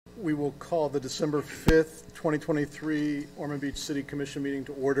We will call the December 5th, 2023 Ormond Beach City Commission meeting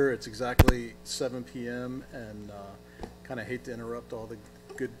to order. It's exactly 7 p.m. and kind of hate to interrupt all the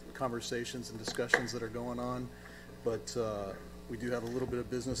good conversations and discussions that are going on, but we do have a little bit of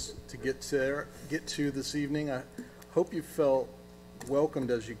business to get to this evening. I hope you felt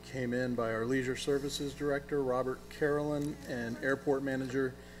welcomed as you came in by our Leisure Services Director, Robert Carolyn, and Airport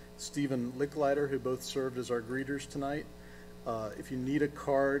Manager, Stephen Licklider, who both served as our greeters tonight. If you need a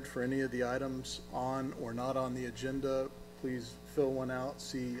card for any of the items on or not on the agenda, please fill one out.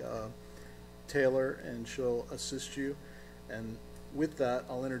 See Taylor, and she'll assist you. And with that,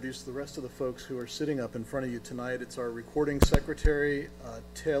 I'll introduce the rest of the folks who are sitting up in front of you tonight. It's our recording secretary,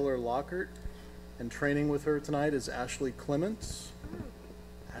 Taylor Lockhart, and training with her tonight is Ashley Clements.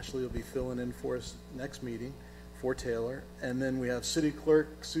 Ashley will be filling in for us next meeting for Taylor. And then we have City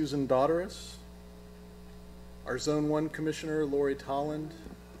Clerk Susan Dodderis, our Zone 1 Commissioner Lori Tolland.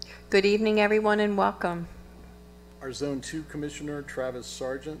 Good evening, everyone, and welcome. Our Zone 2 Commissioner Travis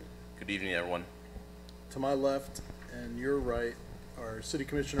Sargent. Good evening, everyone. To my left and your right, our City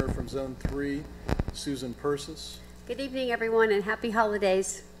Commissioner from Zone 3, Susan Persis. Good evening, everyone, and happy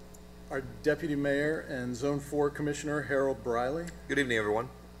holidays. Our Deputy Mayor and Zone 4 Commissioner Harold Briley. Good evening, everyone.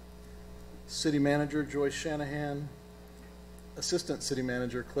 City Manager Joyce Shanahan, Assistant City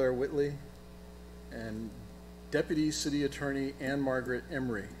Manager Claire Whitley, and Deputy City Attorney Ann Margaret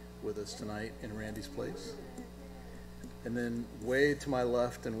Emery with us tonight in Randy's place. And then way to my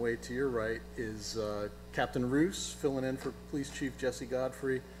left and way to your right is Captain Roos, filling in for Police Chief Jesse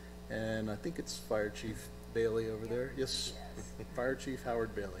Godfrey, and I think it's Fire Chief Bailey over there. Yes, Fire Chief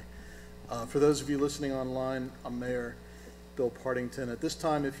Howard Bailey. For those of you listening online, I'm Mayor Bill Partington. At this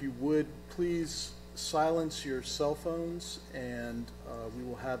time, if you would, please silence your cell phones, and we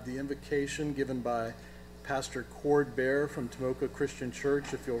will have the invocation given by Pastor Cord Bear from Tomoka Christian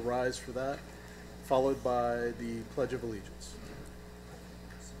Church, if you'll rise for that, followed by the Pledge of Allegiance.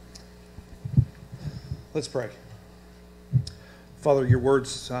 Let's pray. Father, your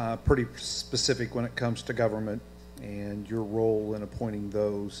word's pretty specific when it comes to government and your role in appointing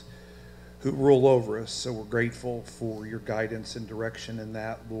those who rule over us. So we're grateful for your guidance and direction in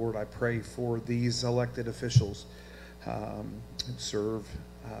that. Lord, I pray for these elected officials who serve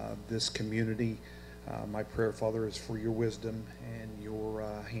this community. My prayer, Father, is for your wisdom and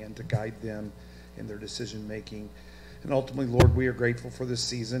your hand to guide them in their decision making. And ultimately, Lord, we are grateful for this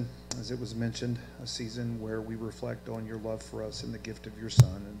season, as it was mentioned, a season where we reflect on your love for us and the gift of your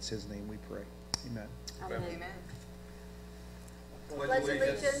Son. And it's his name we pray. Amen. Amen. Pledge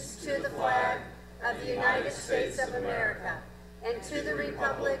allegiance to the flag of the United States of America and to the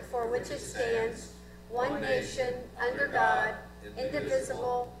republic for which it stands, one nation, under God,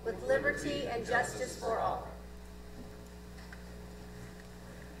 indivisible, with liberty and justice for all.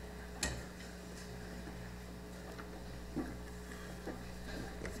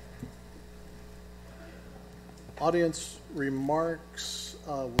 Audience remarks.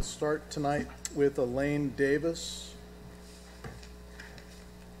 We'll start tonight with Elaine Davis.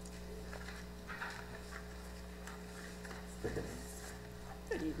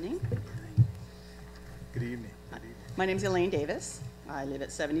 Good evening. Good evening. My name is Elaine Davis. I live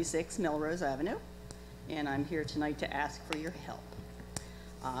at 76 Melrose Avenue, and I'm here tonight to ask for your help.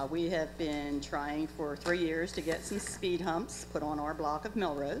 We have been trying for 3 years to get some speed humps put on our block of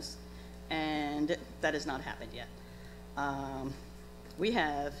Melrose, and that has not happened yet. We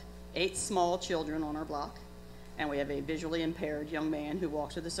have 8 small children on our block, and we have a visually impaired young man who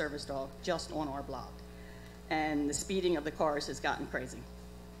walks with a service dog just on our block. And the speeding of the cars has gotten crazy.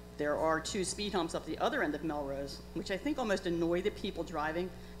 There are 2 speed humps up the other end of Melrose, which I think almost annoy the people driving,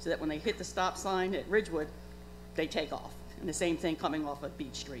 so that when they hit the stop sign at Ridgewood, they take off. And the same thing coming off of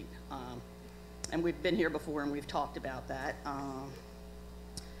Beach Street. And we've been here before and we've talked about that.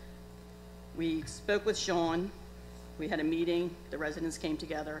 We spoke with Sean. We had a meeting. The residents came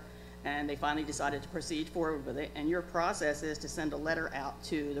together and they finally decided to proceed forward with it. And your process is to send a letter out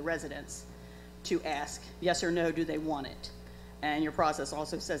to the residents to ask yes or no, do they want it? And your process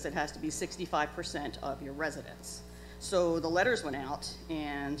also says it has to be 65% of your residents. So the letters went out,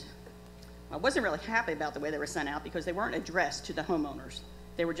 and I wasn't really happy about the way they were sent out because they weren't addressed to the homeowners.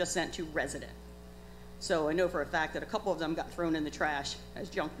 They were just sent to resident. So I know for a fact that a couple of them got thrown in the trash as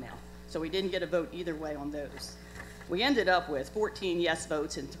junk mail. So we didn't get a vote either way on those. We ended up with 14 yes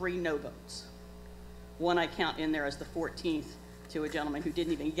votes and 3 no votes. One I count in there as the 14th to a gentleman who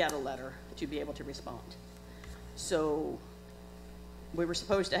didn't even get a letter to be able to respond. So we were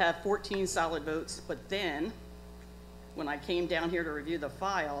supposed to have 14 solid votes, but then when I came down here to review the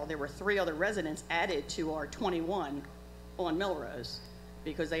file, there were 3 other residents added to our 21 on Melrose,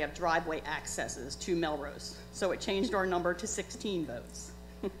 because they have driveway accesses to Melrose. So it changed our number to 16 votes.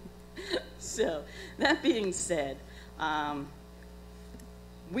 So that being said,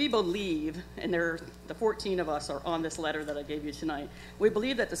 we believe, and the 14 of us are on this letter that I gave you tonight, we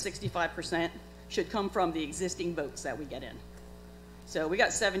believe that the 65% should come from the existing votes that we get in. So we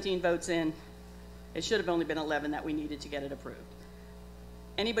got 17 votes in. It should have only been 11 that we needed to get it approved.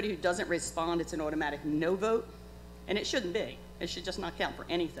 Anybody who doesn't respond, it's an automatic no vote, and it shouldn't be. It should just not count for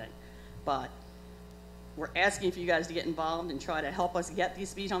anything. But we're asking for you guys to get involved and try to help us get these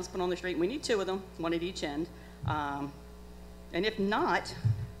speed humps put on the street. We need 2 of them, 1 at each end. And if not,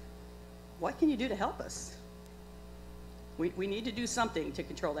 what can you do to help us? We need to do something to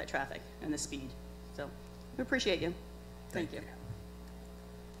control that traffic and the speed. So we appreciate you. Thank you.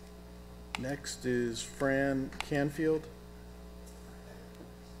 Next is Fran Canfield.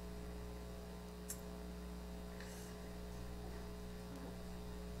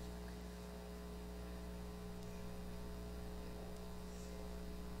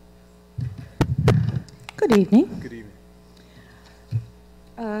 Good evening. Good evening.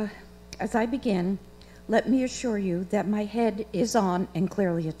 As I begin, let me assure you that my head is on and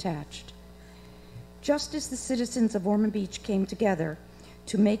clearly attached. Just as the citizens of Ormond Beach came together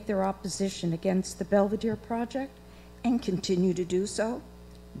to make their opposition against the Belvedere project and continue to do so,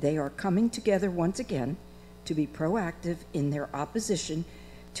 they are coming together once again to be proactive in their opposition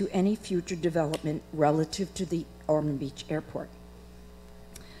to any future development relative to the Ormond Beach Airport.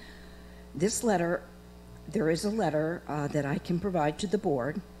 This letter, there is a letter that I can provide to the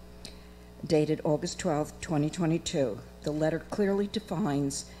board dated August 12, 2022. The letter clearly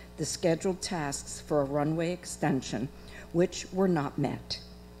defines the scheduled tasks for a runway extension which were not met.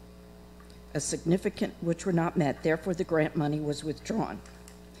 Which were not met, therefore the grant money was withdrawn.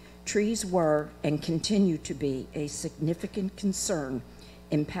 Trees were and continue to be a significant concern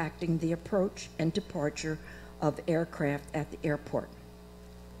impacting the approach and departure of aircraft at the airport.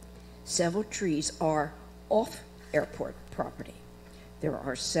 Several trees are off airport property. There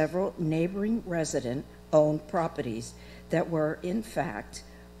are several neighboring resident-owned properties that were, in fact,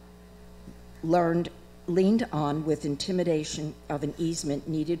 leaned on with intimidation of an easement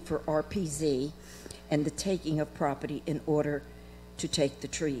needed for RPZ and the taking of property in order to take the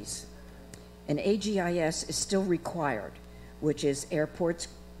trees. An AGIS is still required, which is Airports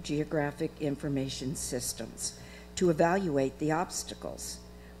Geographic Information Systems, to evaluate the obstacles.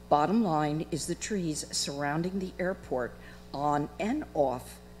 Bottom line is the trees surrounding the airport on and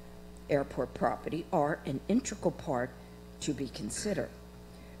off airport property are an integral part to be considered.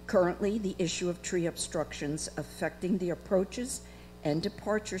 Currently, the issue of tree obstructions affecting the approaches and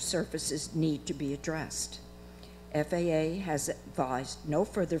departure surfaces need to be addressed. FAA has advised no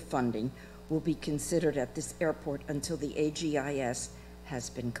further funding will be considered at this airport until the AGIS has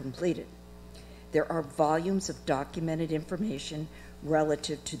been completed. There are volumes of documented information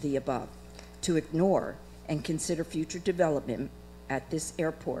relative to the above. To ignore and consider future development at this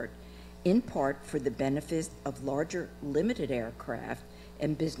airport, in part for the benefit of larger limited aircraft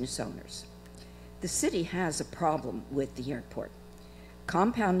and business owners. The city has a problem with the airport.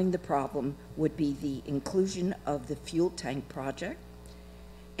 Compounding the problem would be the inclusion of the fuel tank project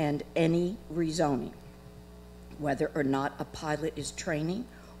and any rezoning, whether or not a pilot is training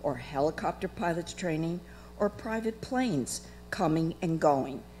or helicopter pilots training or private planes coming and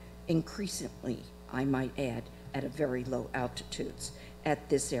going, increasingly, I might add, at a very low altitudes at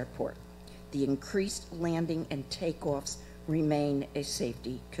this airport. The increased landing and takeoffs remain a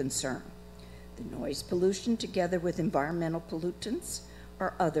safety concern. The noise pollution together with environmental pollutants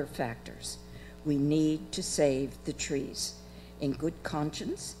are other factors. We need to save the trees. In good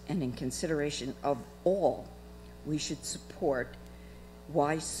conscience and in consideration of all, we should support.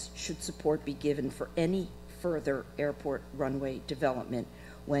 Why should support be given for any further airport runway development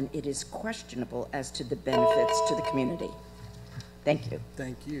when it is questionable as to the benefits to the community? Thank you.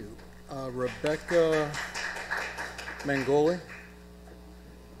 Thank you. Rebecca Mangoli.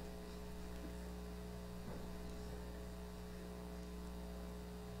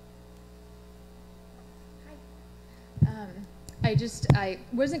 I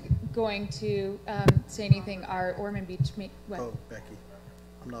wasn't going to say anything. Our Ormond Beach Oh, Becky,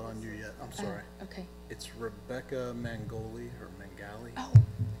 I'm not on you yet. I'm sorry. Okay. It's Rebecca Mangoli or Mangali. Oh.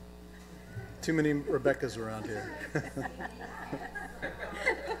 Too many Rebeccas around here.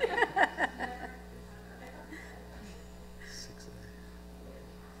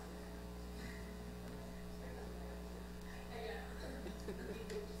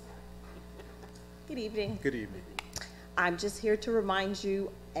 Good evening. Good evening. I'm just here to remind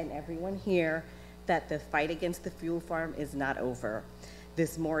you and everyone here that the fight against the fuel farm is not over.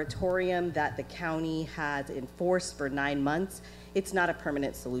 this moratorium that the county has enforced for 9 months, it's not a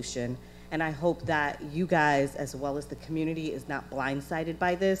permanent solution. And I hope that you guys, as well as the community, is not blindsided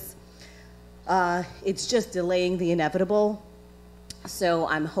by this. It's just delaying the inevitable. So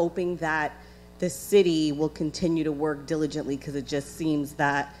I'm hoping that the city will continue to work diligently, because it just seems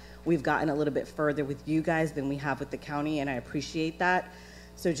that we've gotten a little bit further with you guys than we have with the county, and I appreciate that.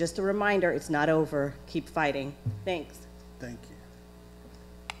 So just a reminder, it's not over. Keep fighting. Thanks. Thank you.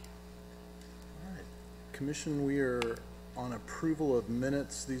 All right. Commission, we are on approval of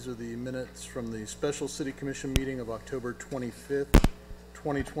minutes. These are the minutes from the special city commission meeting of October 25th,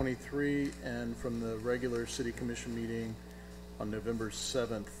 2023, and from the regular city commission meeting on November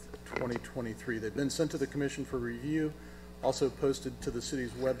 7th, 2023. They've been sent to the commission for review, also posted to the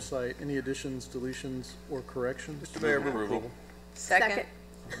city's website. Any additions, deletions, or corrections? Mr. Mayor, move approval. Second.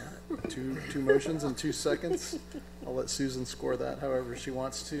 Two motions and 2 seconds. I'll let Susan score that however she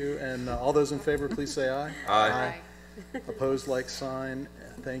wants to. And all those in favor, please say aye. Aye. Opposed, like sign.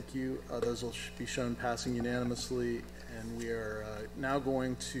 Thank you. Those will be shown passing unanimously. And we are now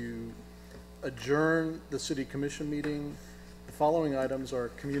going to adjourn the city commission meeting. The following items are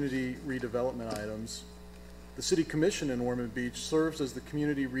community redevelopment items. The City Commission in Ormond Beach serves as the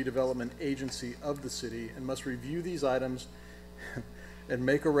community redevelopment agency of the city and must review these items and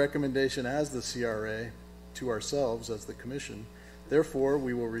make a recommendation as the CRA to ourselves as the commission. Therefore,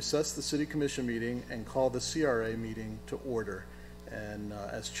 we will recess the City Commission meeting and call the CRA meeting to order. And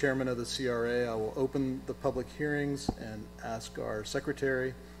as chairman of the CRA, I will open the public hearings and ask our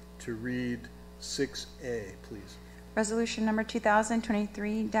secretary to read 6A, please. Resolution number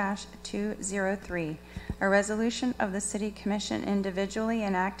 2023-203, a resolution of the City Commission individually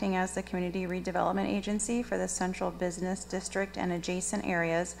and acting as the Community Redevelopment Agency for the Central Business District and adjacent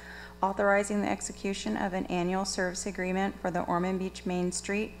areas, authorizing the execution of an annual service agreement for the Ormond Beach Main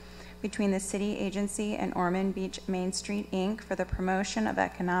Street between the city agency and Ormond Beach Main Street, Inc. for the promotion of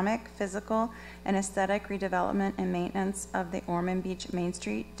economic, physical, and aesthetic redevelopment and maintenance of the Ormond Beach Main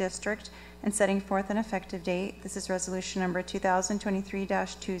Street District, and setting forth an effective date. This is resolution number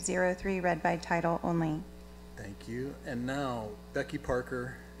 2023-203, read by title only. Thank you. And now, Becky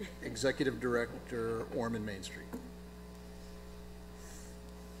Parker, Executive Director, Ormond Main Street.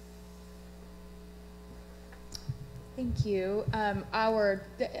 Thank you.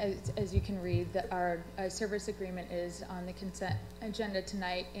 As you can read, our service agreement is on the consent agenda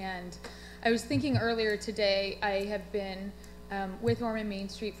tonight. And I was thinking earlier today, I have been with Ormond Main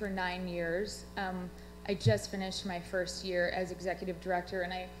Street for 9 years. I just finished my first year as executive director,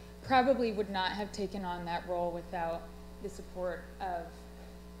 and I probably would not have taken on that role without the support of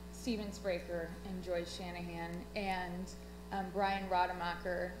Steven Spraker and Joyce Shanahan and Brian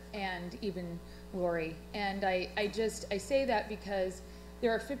Rademacher and even Lori. And I say that because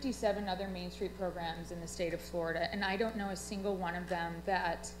there are 57 other Main Street programs in the state of Florida, and I don't know a single one of them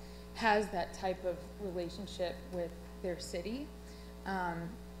that has that type of relationship with their city.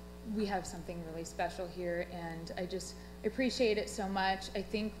 We have something really special here, and I just appreciate it so much. I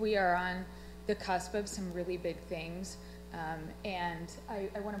think we are on the cusp of some really big things. And I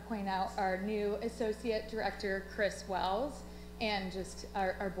want to point out our new Associate Director, Chris Wells, and just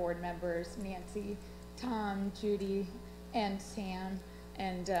our board members, Nancy, Tom, Judy, and Sam.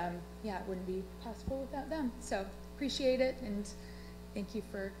 And yeah, it wouldn't be possible without them. So appreciate it, and thank you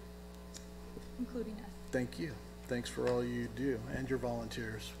for including us. Thank you. Thanks for all you do and your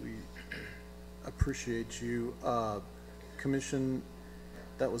volunteers. We appreciate you. Commission,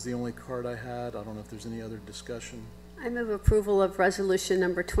 that was the only card I had. I don't know if there's any other discussion. I move approval of resolution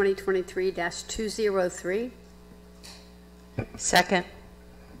number 2023-203. Second.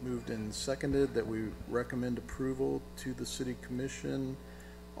 Moved and seconded that we recommend approval to the City Commission.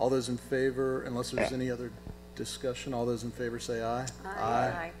 All those in favor, unless there's any other discussion, all those in favor say aye.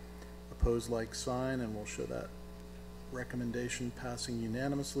 Aye. Opposed, like sign, and we'll show that recommendation passing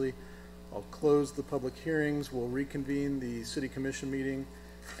unanimously. I'll close the public hearings. We'll reconvene the City Commission meeting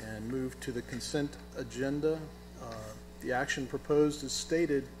and move to the consent agenda. The action proposed is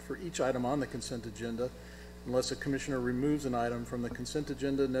stated for each item on the consent agenda. Unless a commissioner removes an item from the consent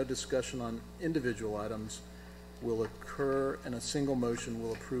agenda, no discussion on individual items will occur, and a single motion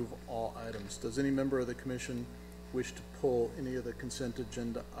will approve all items. Does any member of the commission wish to pull any of the consent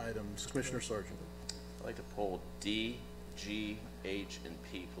agenda items? Commissioner Sargent. I'd like to pull D, G, H, and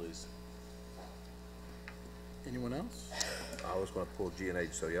P, please. Anyone else? I was going to pull G and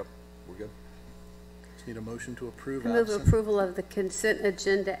H, so yep, we're good. Just need a motion to approve. I move absent. approval of the consent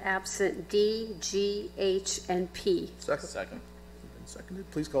agenda absent D, G, H, and P. Second. Second. Moved and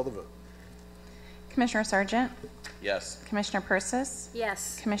seconded. Please call the vote. Commissioner Sargent, Yes. Commissioner Persis,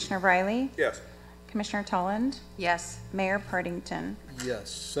 Yes. Commissioner Riley, Yes. Commissioner Tolland, Yes. Mayor Partington. Yes.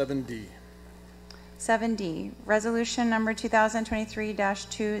 7D. 7D, Resolution Number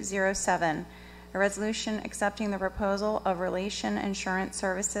 2023-207, a resolution accepting the proposal of Relation Insurance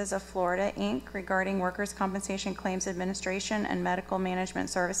Services of Florida, Inc. regarding workers' compensation claims administration and medical management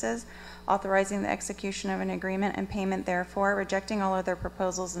services, authorizing the execution of an agreement and payment therefore, rejecting all other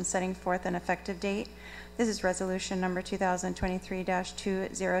proposals and setting forth an effective date. This is Resolution Number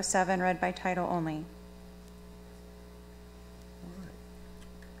 2023-207, read by title only.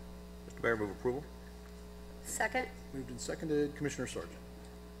 Mr. Mayor, move approval. Second? Moved and seconded. Commissioner Sargent.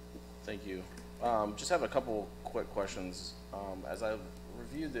 Thank you. Just have a couple quick questions. As I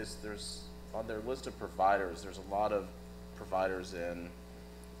review this, there's, on their list of providers, there's a lot of providers in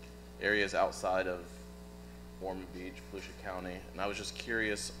areas outside of Ormond Beach, Volusia County, and I was just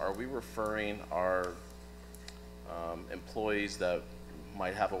curious, are we referring our employees that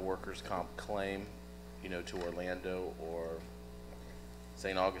might have a workers' comp claim, you know, to Orlando or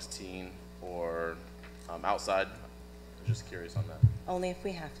St. Augustine or outside? I'm just curious on that. Only if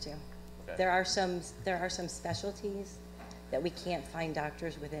we have to. Okay. There are some specialties that we can't find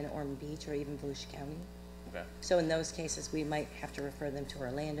doctors within Ormond Beach or even Volusia County. Okay. So in those cases, we might have to refer them to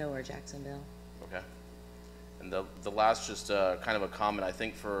Orlando or Jacksonville. Okay. And the last, just kind of a comment, I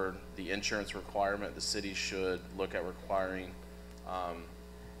think for the insurance requirement, the city should look at requiring,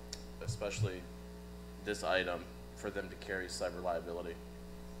 especially this item, for them to carry cyber liability.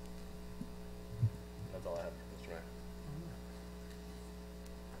 That's all I have, Mr. Mayor.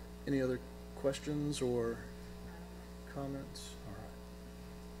 Any other questions or comments? All right.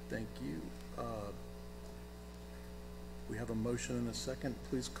 Thank you. We have a motion and a second.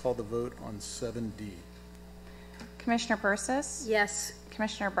 Please call the vote on 7D. Commissioner Persis, Yes.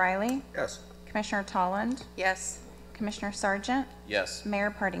 Commissioner Briley, Yes. Commissioner Tolland, Yes. Commissioner Sargent, Yes. Mayor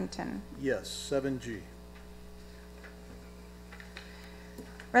Partington. Yes. 7G.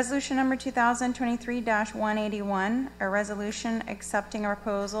 Resolution number 2023-181, a resolution accepting a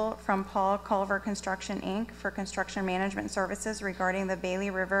proposal from Paul Culver Construction, Inc. for construction management services regarding the Bailey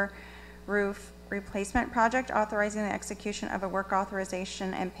River roof replacement project, authorizing the execution of a work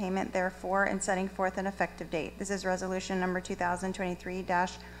authorization and payment therefore, and setting forth an effective date. This is resolution number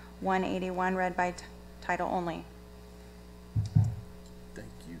 2023-181, read by title only. Thank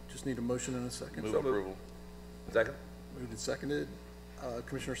you. Just need a motion and a second. Move So moved. approval. Second. Moved and seconded.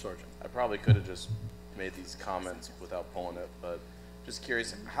 Commissioner Sargent. I probably could have just made these comments without pulling it, but just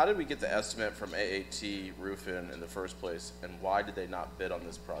curious, how did we get the estimate from AAT Roofing in the first place, and why did they not bid on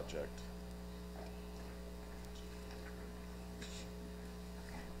this project?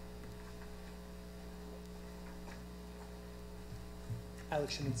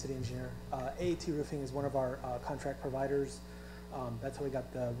 Alex Schuman, City Engineer. AAT Roofing is one of our contract providers. That's how we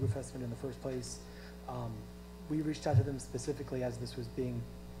got the roof estimate in the first place. We reached out to them specifically as this was being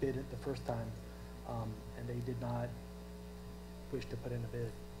bid at the first time, and they did not wish to put in a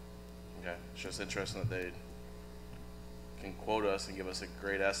bid. Okay, it's just interesting that they can quote us and give us a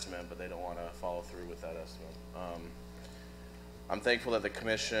great estimate, but they don't want to follow through with that estimate. I'm thankful that the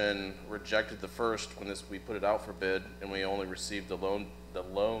commission rejected the first when we put it out for bid, and we only received the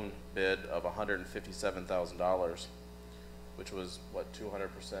loan bid of $157,000, which was what, 200%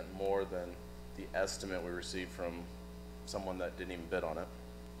 more than the estimate we received from someone that didn't even bid on it.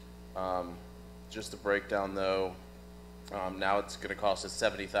 Just to break down though, now it's going to cost us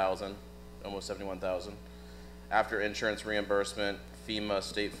 $70,000, almost $71,000. After insurance reimbursement, FEMA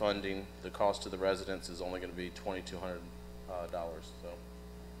state funding, the cost to the residents is only going to be $2,200. So,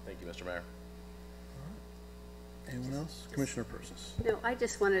 thank you, Mr. Mayor. Anyone else? Commissioner Persis. No, I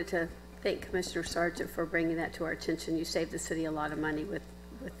just wanted to thank Commissioner Sargent for bringing that to our attention. You saved the city a lot of money with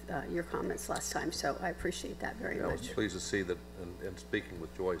your comments last time, so I appreciate that very I was much. pleased to see that, and speaking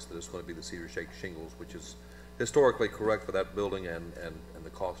with Joyce, that it's going to be the Cedar Shake shingles, which is historically correct for that building and the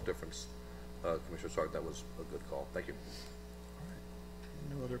cost difference. Commissioner Sargent, that was a good call. Thank you. All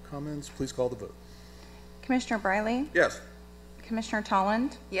right. No other comments? Please call the vote. Commissioner Briley, Yes. Commissioner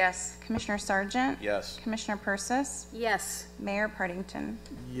Tolland, Yes. Commissioner Sargent, Yes. Commissioner Persis, Yes. Mayor Partington.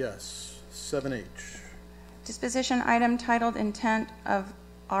 Yes. 7H. Disposition item titled Intent of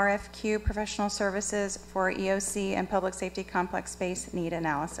RFQ Professional Services for EOC and Public Safety Complex Space Need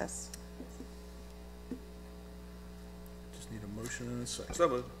Analysis. Just need a motion and a second. So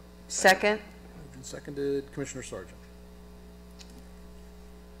moved. Second. Moved and seconded. Commissioner Sargent.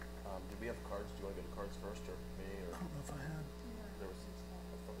 Do we have cards? Do you want to get the cards first, or me, I or don't know if I had. there was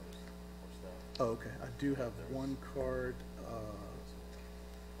more staff? Oh, okay. I do have one card.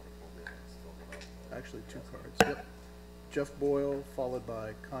 actually two cards. Yep. Jeff Boyle, followed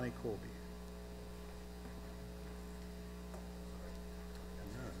by Connie Colby.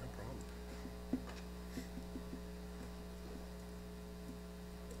 No problem.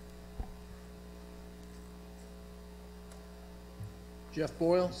 Jeff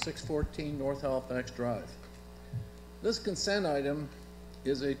Boyle, 614 North Halifax Drive. This consent item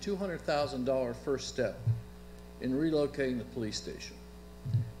is a $200,000 first step in relocating the police station,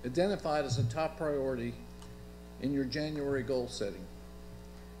 identified as a top priority in your January goal setting.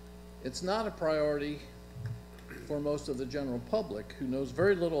 It's not a priority for most of the general public who knows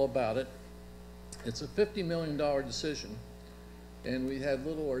very little about it. It's a $50 million decision, and we had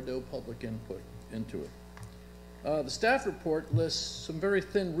little or no public input into it. The staff report lists some very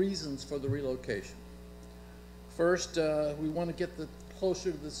thin reasons for the relocation. First, we want to get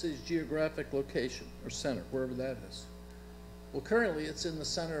closer to the city's geographic location, or center, wherever that is. Well, currently it's in the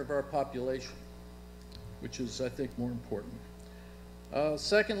center of our population, which is, I think, more important.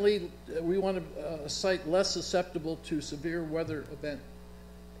 Secondly, we want a site less susceptible to severe weather event.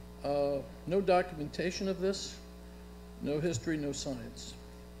 No documentation of this, no history, no science.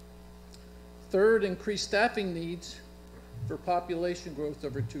 Third, increased staffing needs for population growth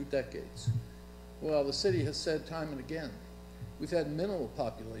over 2 decades. Well, the city has said time and again, we've had minimal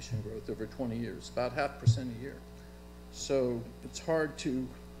population growth over 20 years, about 0.5% a year. So it's hard to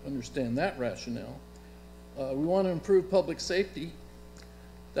understand that rationale. We want to improve public safety.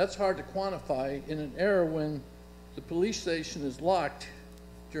 That's hard to quantify in an era when the police station is locked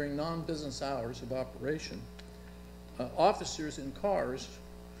during non-business hours of operation. Officers in cars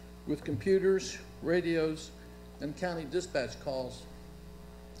with computers, radios, and county dispatch calls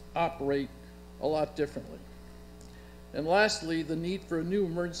operate a lot differently. And lastly, the need for a new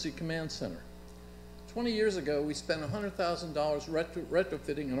emergency command center. 20 years ago, we spent $100,000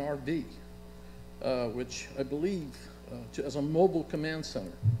 retrofitting an RV, which I believe as a mobile command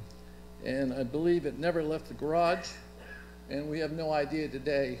center. And I believe it never left the garage, and we have no idea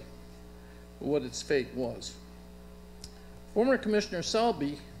today what its fate was. Former Commissioner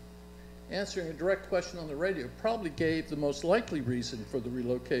Selby, answering a direct question on the radio, probably gave the most likely reason for the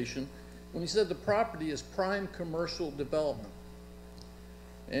relocation when he said the property is prime commercial development.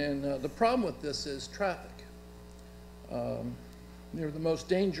 And the problem with this is traffic. Near the most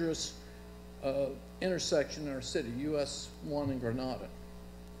dangerous intersection in our city, US 1 in Granada.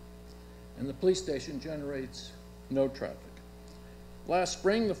 And the police station generates no traffic. Last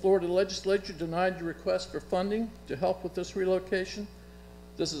spring, the Florida legislature denied your request for funding to help with this relocation.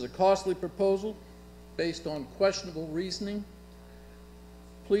 This is a costly proposal based on questionable reasoning.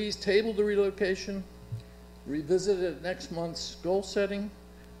 Please table the relocation, revisit it at next month's goal setting,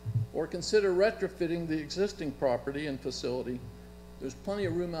 or consider retrofitting the existing property and facility. There's plenty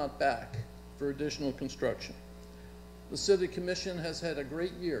of room out back for additional construction. The City Commission has had a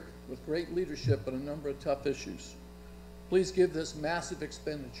great year with great leadership on a number of tough issues. Please give this massive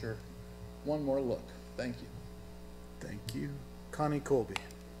expenditure one more look. Thank you. Thank you. Connie Colby.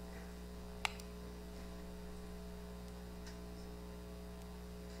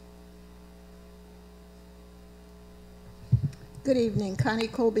 Good evening. Connie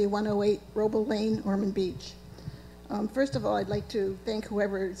Colby, 108 Roble Lane, Ormond Beach. First of all, I'd like to thank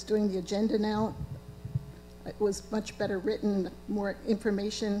whoever is doing the agenda now. It was much better written, more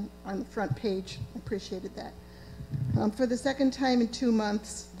information on the front page. I appreciated that. For the second time in 2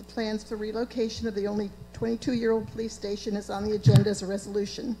 months, the plans for relocation of the only 22-year-old police station is on the agenda as a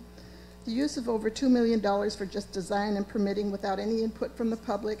resolution. The use of over $2 million for just design and permitting without any input from the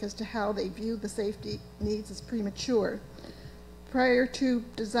public as to how they view the safety needs is premature. Prior to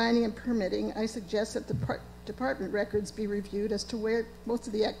designing and permitting, I suggest that the department records be reviewed as to where most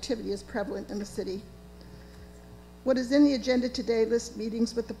of the activity is prevalent in the city. What is in the agenda today lists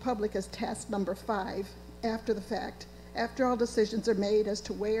meetings with the public as task number 5, after the fact, after all decisions are made as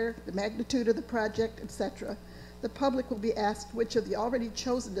to where, the magnitude of the project, etc. The public will be asked which of the already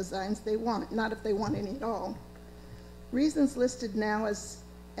chosen designs they want, not if they want any at all. Reasons listed now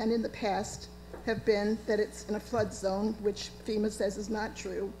and in the past have been that it's in a flood zone, which FEMA says is not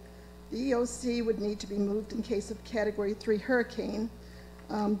true. The EOC would need to be moved in case of Category 3 hurricane.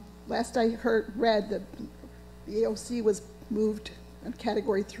 Last I read that the EOC was moved in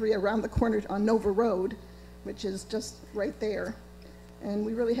Category 3 around the corner on Nova Road, which is just right there. And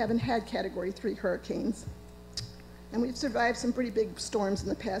we really haven't had Category 3 hurricanes. And we've survived some pretty big storms in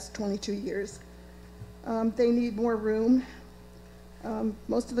the past 22 years. They need more room.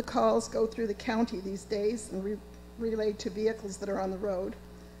 Most of the calls go through the county these days and relayed to vehicles that are on the road.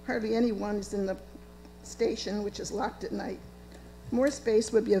 Hardly anyone is in the station, which is locked at night. More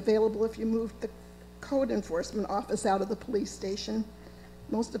space would be available if you moved the code enforcement office out of the police station.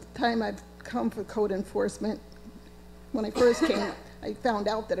 Most of the time I've come for code enforcement. When I first came, I found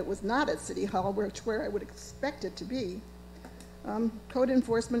out that it was not at City Hall, where I would expect it to be. Code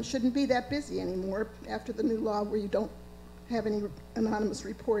enforcement shouldn't be that busy anymore after the new law where you don't have any anonymous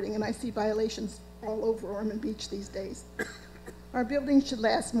reporting, and I see violations all over Ormond Beach these days. Our building should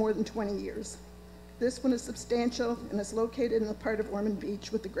last more than 20 years. This one is substantial and is located in the part of Ormond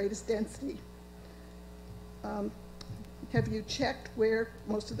Beach with the greatest density. Have you checked where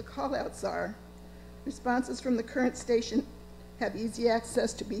most of the call-outs are? Responses from the current station have easy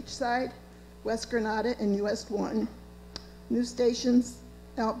access to Beachside, West Granada, and US 1. New stations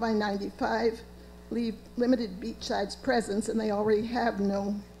out by 95 leave limited Beachside's presence, and they already have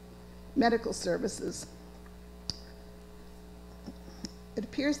no medical services. It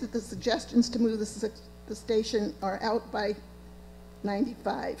appears that the suggestions to move the station are out by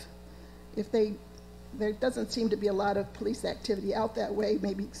 95. There doesn't seem to be a lot of police activity out that way.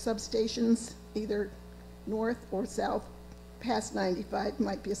 Maybe substations, either north or south, past 95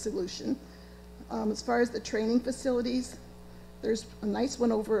 might be a solution. As far as the training facilities, there's a nice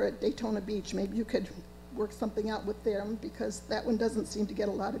one over at Daytona Beach. Maybe you could work something out with them because that one doesn't seem to get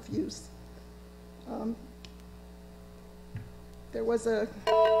a lot of use. There was a,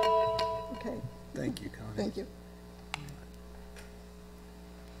 okay. Thank you, Connie. Thank you.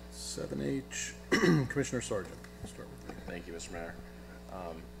 7H, Commissioner Sargent. I'll start with you. Thank you, Mr. Mayor.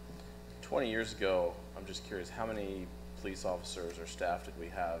 20 years ago, I'm just curious, how many police officers or staff did we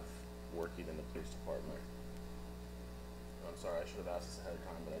have working in the police department? I'm sorry, I should have asked this ahead of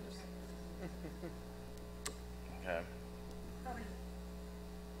time, but I just... Okay.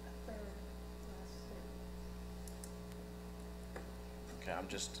 Okay,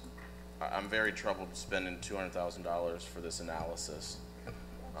 I'm very troubled spending $200,000 for this analysis. If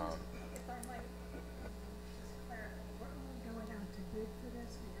I might just clarify, we're only going out to bid for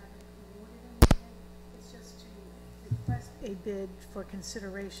this. We haven't awarded anything. It's just to request a bid for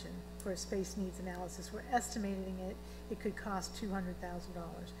consideration for a space needs analysis. We're estimating it could cost $200,000.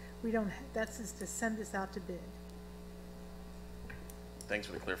 We don't, that's just to send this out to bid. Thanks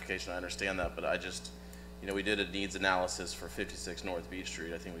for the clarification. I understand that, but I just, you know, we did a needs analysis for 56 North Beach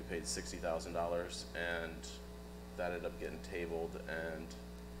Street. I think we paid $60,000, and that ended up getting tabled, and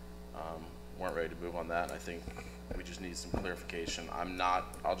weren't ready to move on that. And I think we just need some clarification.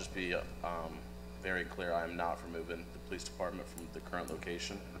 I'll just be very clear. I am not for moving the police department from the current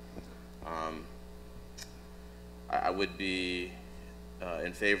location. I would be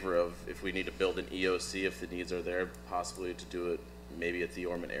in favor of, if we need to build an EOC, if the needs are there, possibly to do it maybe at the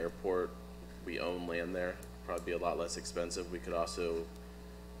Ormond Airport. We own land there, probably be a lot less expensive. We could also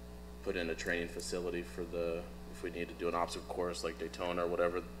put in a training facility for if we need to do an obstacle course like Daytona or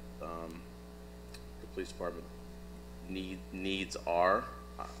whatever the police department needs are.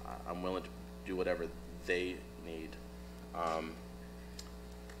 I'm willing to do whatever they need.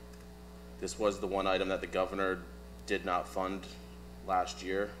 This was the one item that the governor did not fund last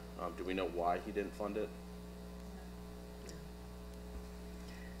year. Do we know why he didn't fund it?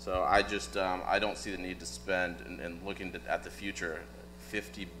 So I just, I don't see the need to spend, and looking at the future,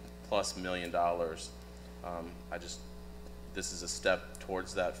 $50+ million. This is a step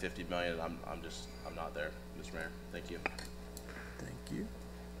towards that 50 million. I'm not there, Mr. Mayor. Thank you. Thank you.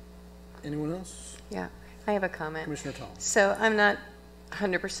 Anyone else? Yeah, I have a comment. Commissioner Tom. So I'm not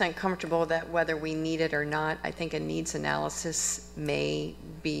 100% comfortable that whether we need it or not, I think a needs analysis may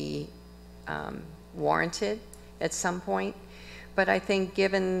be warranted at some point. But I think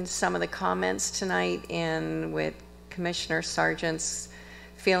given some of the comments tonight and with Commissioner Sargent's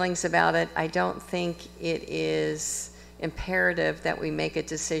feelings about it, I don't think it is imperative that we make a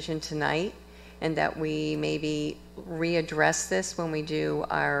decision tonight, and that we maybe readdress this when we do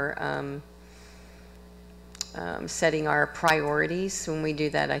our setting our priorities. When we do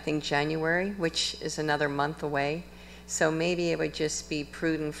that, I think January, which is another month away. So maybe it would just be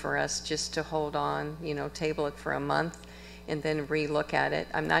prudent for us just to hold on, you know, table it for a month and then re-look at it.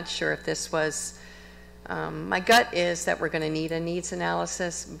 I'm not sure if this was, my gut is that we're going to need a needs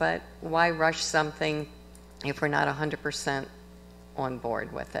analysis, but why rush something if we're not 100% on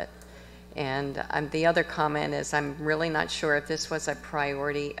board with it? And the other comment is I'm really not sure if this was a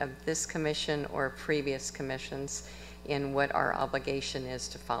priority of this commission or previous commissions in what our obligation is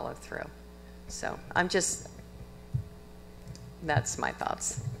to follow through. So that's my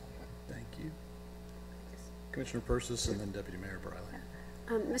thoughts. Thank you. Commissioner Persis and then Deputy Mayor Briley.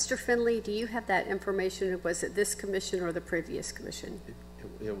 Mr. Finley, do you have that information? Was it this commission or the previous commission?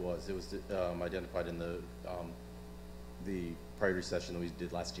 It was identified in the priority session that we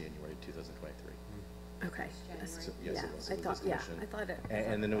did last January 2023. Okay. So, yes, Yeah, it was. I It was thought, this yeah, commission. I thought it.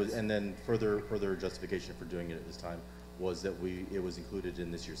 And then it was, and then further justification for doing it at this time was that it was included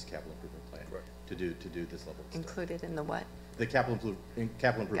in this year's capital improvement plan. Right. To do this level of stuff. Included in the what? The capital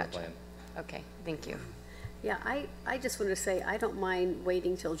improvement Gotcha. plan. Okay, thank you. Yeah, I just want to say, I don't mind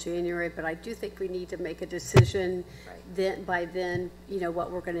waiting till January, but I do think we need to make a decision then, by then, you know,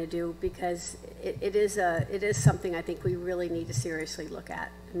 what we're going to do, because it is something I think we really need to seriously look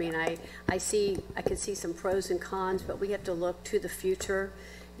at. I mean, I could see some pros and cons, but we have to look to the future,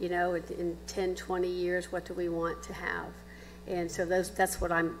 you know, in 10, 20 years, what do we want to have? And so that's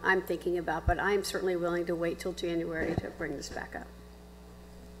what I'm thinking about, but I'm certainly willing to wait till January to bring this back up.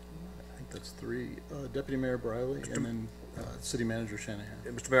 I think that's three. Deputy Mayor Briley, and then City Manager Shanahan.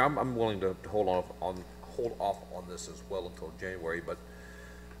 Yeah, Mr. Mayor, I'm willing to hold off on this as well until January, but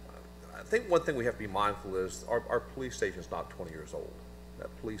I think one thing we have to be mindful is our police station is not 20 years old.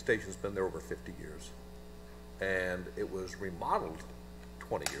 That police station's been there over 50 years, and it was remodeled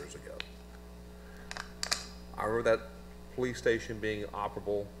 20 years ago. I remember that police station being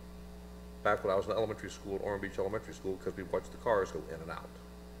operable back when I was in elementary school at Ormond Beach Elementary School, because we watched the cars go in and out.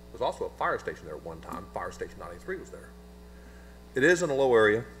 There was also a fire station there at one time. Fire Station 93 was there. It is in a low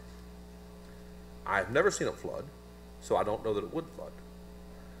area. I've never seen it flood, so I don't know that it would flood.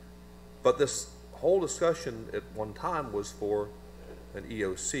 But this whole discussion at one time was for an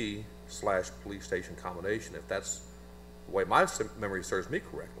EOC/police station combination, if that's the way my memory serves me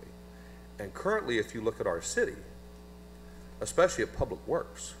correctly. And currently, if you look at our city, especially at Public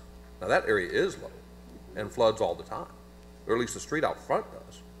Works, now that area is low and floods all the time, or at least the street out front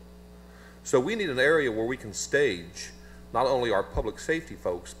does. So we need an area where we can stage not only our public safety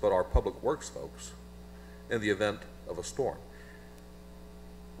folks, but our Public Works folks in the event of a storm.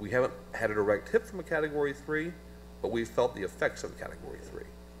 We haven't had a direct hit from a Category 3, but we've felt the effects of a Category 3.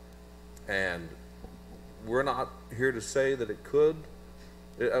 And we're not here to say that it could.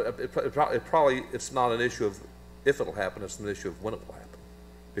 It's not an issue of if it'll happen, it's an issue of when it will happen.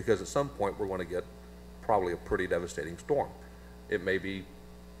 Because at some point we're going to get probably a pretty devastating storm. It may be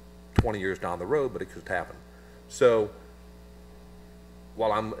 20 years down the road, but it could happen. So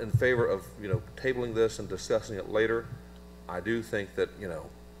while I'm in favor of, tabling this and discussing it later, I do think that,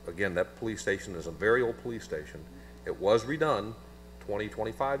 again, that police station is a very old police station. It was redone 20,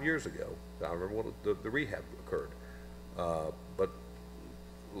 25 years ago. I remember when the rehab occurred. But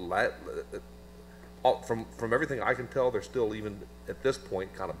from everything I can tell, they're still, even at this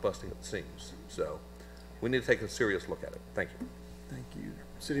point, kind of busting at the seams. So we need to take a serious look at it. Thank you. Thank you.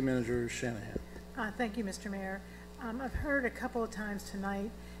 City Manager Shanahan. Thank you, Mr. Mayor. I've heard a couple of times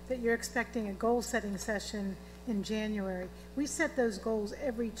tonight that you're expecting a goal-setting session in January. We set those goals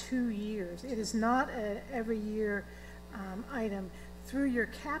every 2 years. It is not an every year item. Through your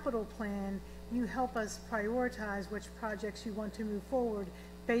capital plan, you help us prioritize which projects you want to move forward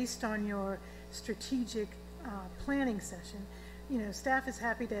based on your strategic planning session. Staff is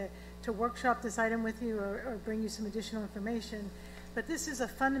happy to workshop this item with you or bring you some additional information, but this is a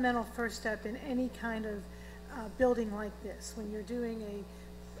fundamental first step in any kind of building like this. When you're doing a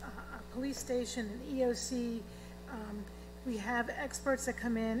police station, an EOC, we have experts that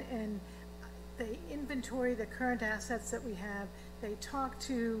come in and they inventory the current assets that we have. They talk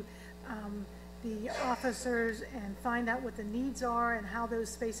to the officers and find out what the needs are and how those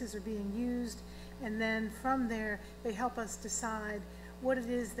spaces are being used. And then from there, they help us decide what it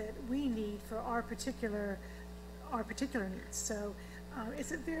is that we need for our particular needs. So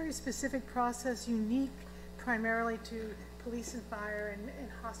it's a very specific process, unique primarily to police and fire and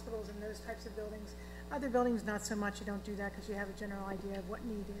hospitals and those types of buildings. Other buildings, not so much. You don't do that because you have a general idea of what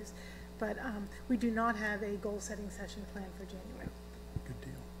need is. But we do not have a goal-setting session planned for January. Good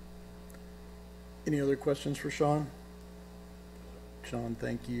deal. Any other questions for Sean? Sean,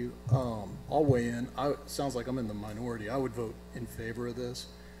 thank you. I'll weigh in. Sounds like I'm in the minority. I would vote in favor of this.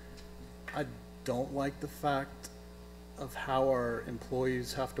 I don't like the fact of how our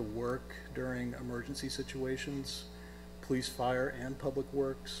employees have to work during emergency situations, police, fire, and public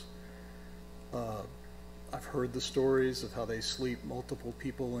works. I've heard the stories of how they sleep multiple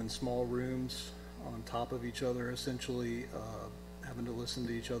people in small rooms on top of each other, essentially having to listen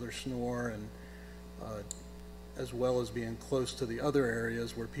to each other snore, and as well as being close to the other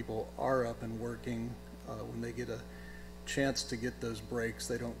areas where people are up and working. When they get a chance to get those breaks,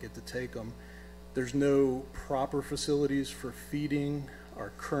 they don't get to take them. There's no proper facilities for feeding.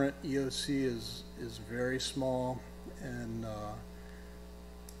 Our current EOC is very small, and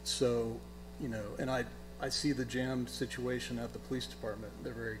so, and I see the jammed situation at the police department.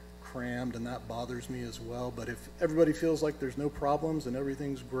 They're very crammed, and that bothers me as well. But if everybody feels like there's no problems and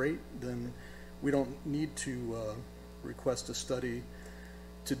everything's great, then we don't need to request a study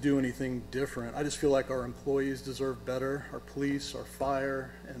to do anything different. I just feel like our employees deserve better. Our police, our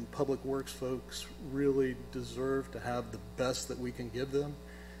fire, and public works folks really deserve to have the best that we can give them.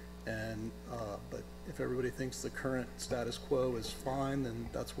 And but if everybody thinks the current status quo is fine, then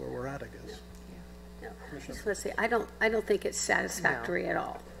that's where we're at, I guess. No, I just want to say, I don't think it's satisfactory at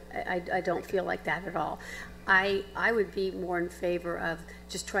all. I don't feel like that at all. I would be more in favor of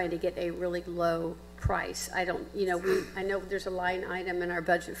just trying to get a really low price. I don't, I know there's a line item in our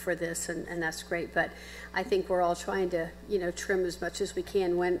budget for this, and that's great, but I think we're all trying to, trim as much as we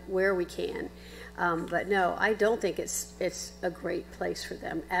can where we can. But no, I don't think it's a great place for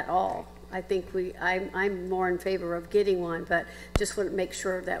them at all. I think I'm more in favor of getting one, but just want to make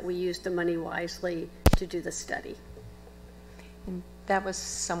sure that we use the money wisely to do the study. And that was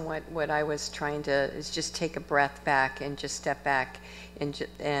somewhat what I was trying to, is just take a breath back and just step back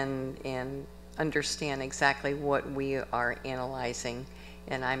and understand exactly what we are analyzing.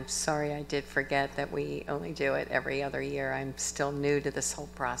 And I'm sorry I did forget that we only do it every other year. I'm still new to this whole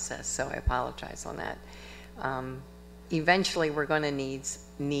process, so I apologize on that. Eventually, we're going to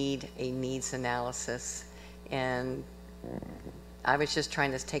need a needs analysis, and I was just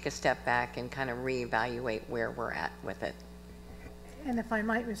trying to take a step back and kind of reevaluate where we're at with it. And if I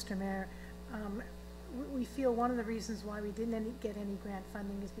might, Mr. Mayor, we feel one of the reasons why we didn't get any grant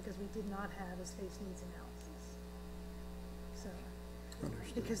funding is because we did not have a space needs analysis. So,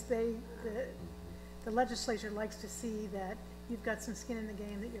 because the legislature likes to see that you've got some skin in the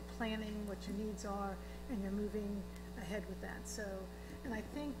game, that you're planning what your needs are, and you're moving ahead with that. So, and I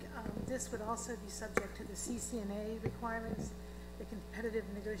think this would also be subject to the CCNA requirements, the Competitive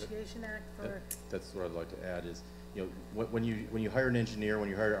Negotiation Act for. That's what I'd like to add is, when you hire an engineer, when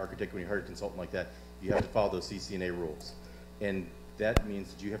you hire an architect, when you hire a consultant like that, you have to follow those CCNA rules. And that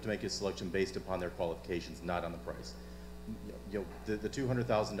means that you have to make a selection based upon their qualifications, not on the price. The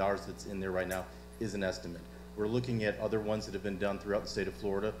 $200,000 that's in there right now is an estimate. We're looking at other ones that have been done throughout the state of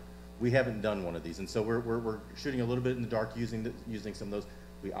Florida. We haven't done one of these, and so we're shooting a little bit in the dark using some of those.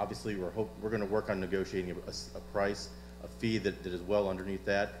 We obviously we're going to work on negotiating a price, a fee that is well underneath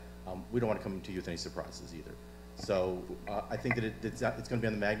that. We don't want to come to you with any surprises either. So I think that it's going to be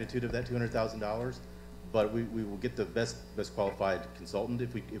on the magnitude of that $200,000, but we will get the best qualified consultant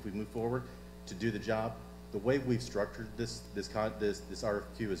if we move forward to do the job. The way we've structured this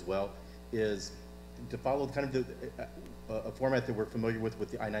RFQ as well is to follow kind of a format that we're familiar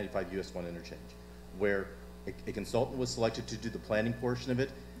with the I-95 US 1 interchange, where a consultant was selected to do the planning portion of it.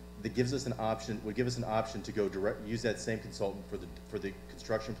 That gives us an option, would give us an option to go use that same consultant for the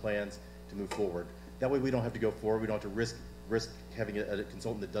construction plans to move forward. That way we don't have to go forward. We don't have to risk having a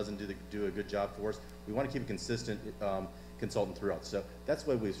consultant that doesn't do a good job for us. We want to keep a consistent consultant throughout. So that's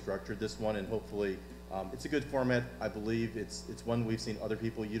why we've structured this one, and hopefully it's a good format. I believe it's one we've seen other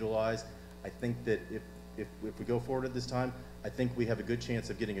people utilize. I think that if we go forward at this time, I think we have a good chance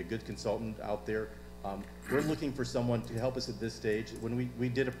of getting a good consultant out there. We're looking for someone to help us at this stage. When we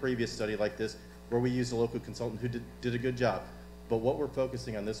did a previous study like this, where we used a local consultant who did a good job. But what we're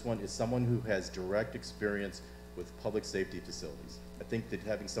focusing on this one is someone who has direct experience with public safety facilities. I think that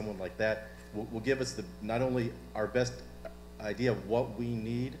having someone like that will give us not only our best idea of what we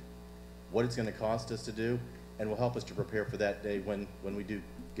need, what it's going to cost us to do, and will help us to prepare for that day when we do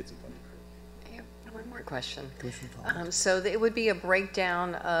get some funding. I have one more question. So it would be a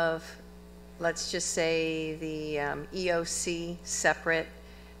breakdown of, let's just say, the EOC separate,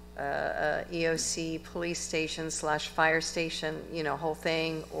 EOC police station / fire station, whole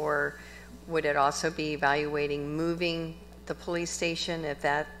thing, or would it also be evaluating moving the police station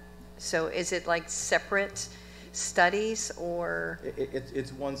so is it like separate studies, or?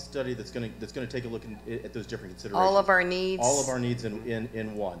 It's one study that's going to take a look at those different considerations. All of our needs? All of our needs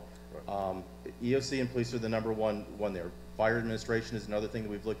in one. EOC and police are the number one there. Fire administration is another thing that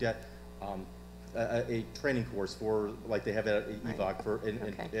we've looked at. A training course for, like they have at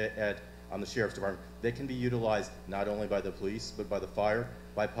EVOC on the Sheriff's Department, that can be utilized not only by the police, but by the fire,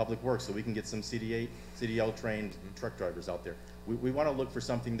 by public works, so we can get some CDL trained truck drivers out there. We want to look for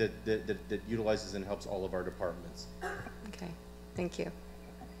something that utilizes and helps all of our departments. Okay, thank you.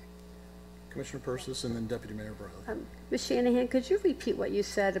 Commissioner Persis and then Deputy Mayor Briley. Ms. Shanahan, could you repeat what you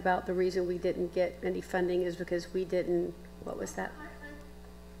said about the reason we didn't get any funding is because we didn't, what was that?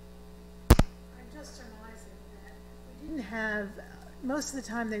 I'm just surmising that we didn't have, most of the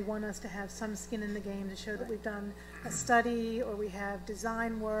time they want us to have some skin in the game to show that we've done a study or we have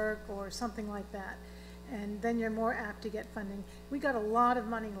design work or something like that. And then you're more apt to get funding. We got a lot of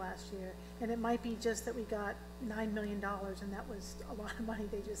money last year, and it might be just that we got $9 million, and that was a lot of money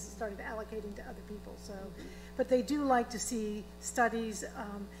they just started allocating to other people. So, but they do like to see studies.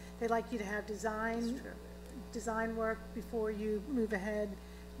 They like you to have design work before you move ahead,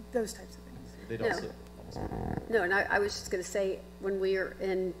 those types of things. They'd also, No, and I was just going to say, when we are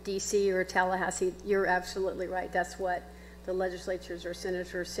in DC or Tallahassee, you're absolutely right. That's what the legislatures or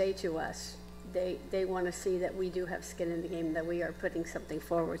senators say to us. They want to see that we do have skin in the game, that we are putting something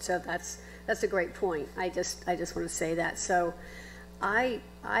forward. So that's a great point. I just want to say that. So I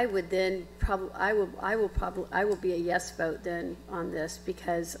would then I will be a yes vote then on this,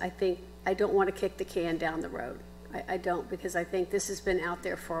 because I don't want to kick the can down the road. I don't, because I think this has been out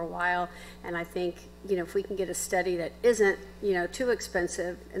there for a while, and I think, if we can get a study that isn't, too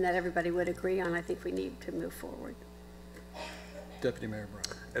expensive and that everybody would agree on, I think we need to move forward. Deputy Mayor Brown.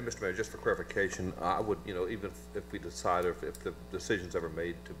 And Mr. Mayor, just for clarification, I would, even if we decide, if the decision's ever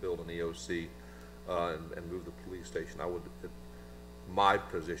made to build an EOC and move the police station, my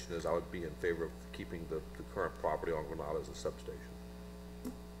position is I would be in favor of keeping the current property on Granada as a substation.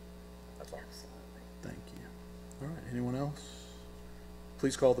 That's all. Thank you. All right, anyone else?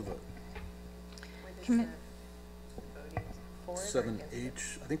 Please call the vote.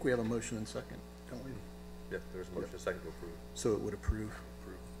 7H, I think we have a motion and second, don't we? Yeah, there's a motion, second to approve. So it would approve?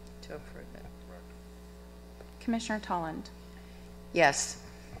 To approve it. Commissioner Tolland, Yes.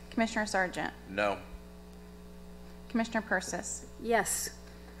 Commissioner Sargent, No. Commissioner Persis, Yes.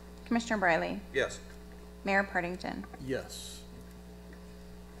 Commissioner Briley, Yes. Mayor Partington. Yes.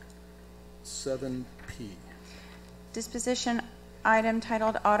 7P. Disposition item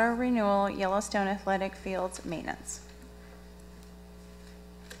titled Auto Renewal Yellowstone Athletic Fields Maintenance.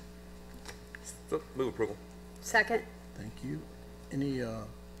 So, move approval. Second. Thank you. Any, I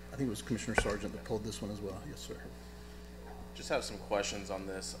think it was Commissioner Sargent that pulled this one as well. Yes, sir. Just have some questions on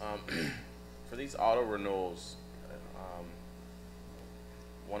this. For these auto renewals,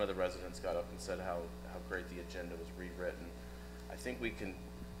 one of the residents got up and said how great the agenda was rewritten. I think we can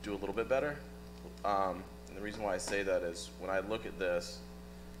do a little bit better. And the reason why I say that is when I look at this,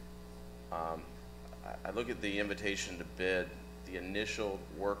 I look at the invitation to bid, the initial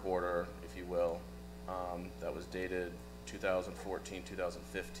work order, if you will, that was dated 2014,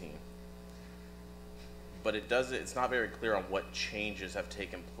 2015. But it's not very clear on what changes have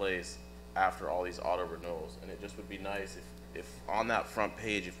taken place after all these auto renewals. And it just would be nice if on that front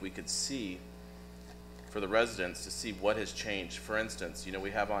page, if we could see, for the residents to see what has changed. For instance,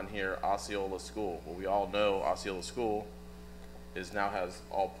 we have on here Osceola School. Well, we all know Osceola School now has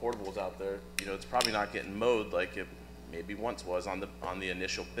all portables out there. It's probably not getting mowed like it maybe once was on the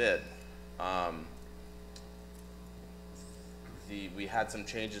initial bid. We had some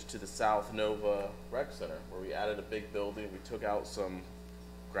changes to the South Nova Rec Center where we added a big building. We took out some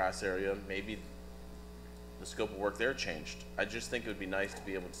grass area. Maybe the scope of work there changed. I just think it would be nice to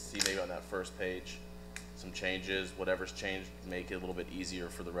be able to see maybe on that first page some changes, whatever's changed, make it a little bit easier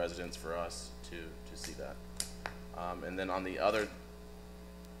for the residents, for us to see that. And then on the other,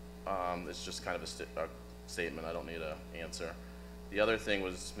 it's just kind of a statement. I don't need an answer. The other thing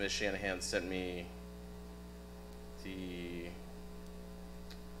was Ms. Shanahan sent me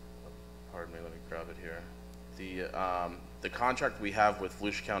pardon me, let me grab it here. The contract we have with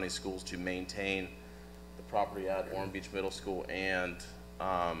Volusia County Schools to maintain the property at Ormond Beach Middle School and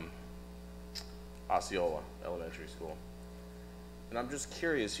Osceola Elementary School. And I'm just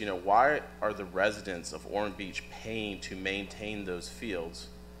curious, why are the residents of Ormond Beach paying to maintain those fields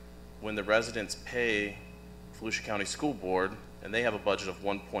when the residents pay Volusia County School Board and they have a budget of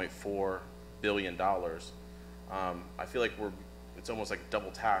 $1.4 billion? I feel like it's almost like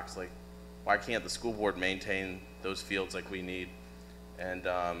double tax. Like, why can't the school board maintain those fields like we need and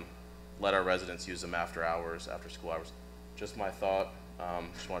let our residents use them after hours, after school hours? Just my thought.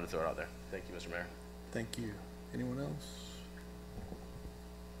 Just wanted to throw it out there. Thank you, Mr. Mayor. Thank you. Anyone else?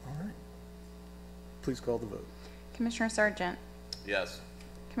 All right. Please call the vote. Commissioner Sargent, Yes.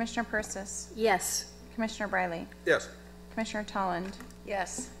 Commissioner Persis, Yes. Commissioner Briley, Yes. Commissioner Tolland,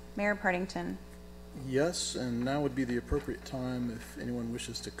 Yes. Mayor Partington. Yes, and now would be the appropriate time if anyone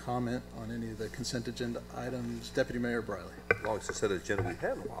wishes to comment on any of the consent agenda items. Deputy Mayor Briley. Longest consent agenda we've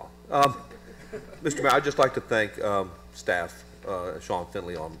had in a while. Mr. Mayor, I'd just like to thank staff, Sean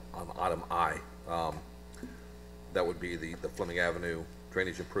Finley on item I. That would be the Fleming Avenue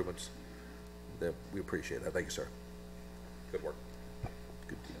drainage improvements. We appreciate that. Thank you, sir. Good work.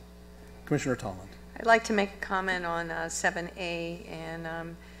 Good deal. Commissioner Tolland. I'd like to make a comment on 7A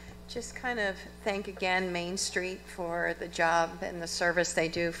and just kind of thank again Main Street for the job and the service they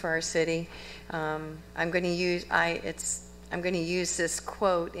do for our city. I'm going to use this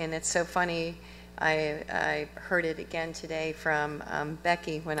quote, and it's so funny. I heard it again today from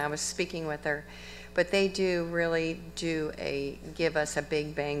Becky when I was speaking with her, but they do really give us a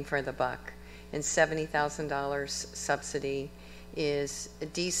big bang for the buck, and $70,000 subsidy is a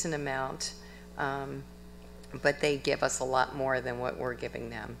decent amount, but they give us a lot more than what we're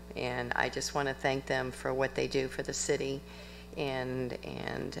giving them, and I just want to thank them for what they do for the city and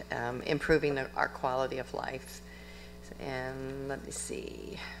improving our quality of life. And let me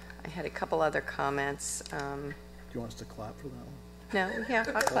see, I had a couple other comments. Do you want us to clap for that one? No, yeah,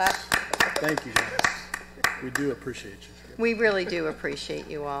 I'll clap. Thank you, guys. We do appreciate you. We really do appreciate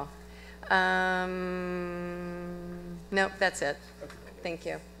you all. Nope, that's it. Thank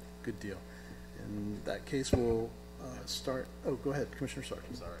you. Good deal. In that case, we'll start. Oh, go ahead, Commissioner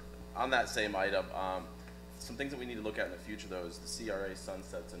Sargent. Sorry. On that same item, some things that we need to look at in the future, though, is the CRA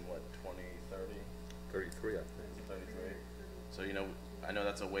sunsets in what, 2030? 33, I think. 33. So, you know, I know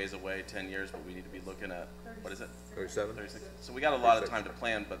that's a ways away, 10 years, but we need to be looking at, what is it? 37? 36. So we got a lot of time to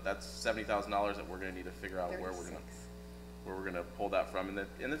plan, but that's $70,000 that we're going to need to figure out where we're gonna pull that from in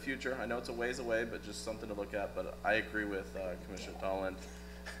the future. I know it's a ways away, but just something to look at. But I agree with Commissioner Tolland.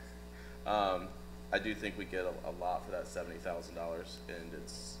 I do think we get a lot for that $70,000, and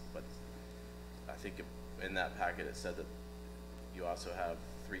but I think in that packet it said that you also have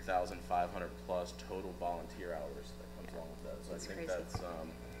 3,500 plus total volunteer hours that comes along with that. So That's I think crazy. that's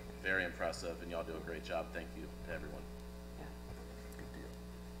very impressive, and y'all do a great job. Thank you to everyone. Good deal.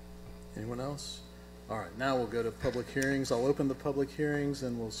 Anyone else? All right, now we'll go to public hearings. I'll open the public hearings,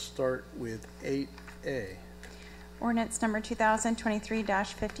 and we'll start with 8A. Ordinance number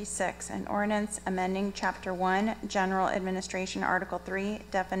 2023-56, an ordinance amending Chapter 1, General Administration, Article 3,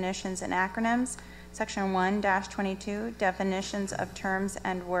 Definitions and Acronyms, Section 1-22, Definitions of Terms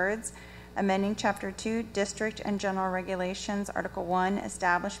and Words, amending Chapter 2, District and General Regulations, Article 1,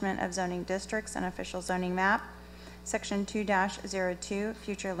 Establishment of Zoning Districts and Official Zoning Map, Section 2-02,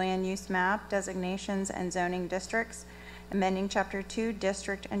 Future Land Use Map, Designations and Zoning Districts, amending Chapter 2,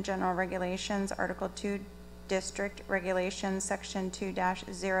 District and General Regulations, Article 2, District Regulations, Section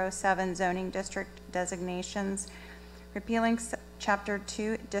 2-07, Zoning District Designations, repealing Chapter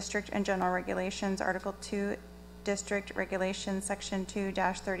 2, District and General Regulations, Article 2, District Regulations, Section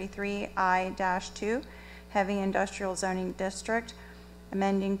 2-33I-2, Heavy Industrial Zoning District,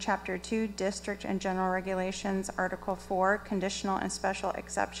 amending Chapter 2, District and General Regulations, Article 4, Conditional and Special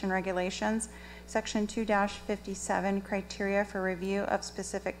Exception Regulations, Section 2-57, Criteria for Review of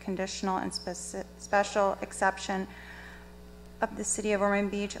Specific Conditional and Special Exception of the City of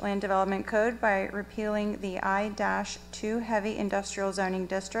Ormond Beach Land Development Code by repealing the I-2 Heavy Industrial Zoning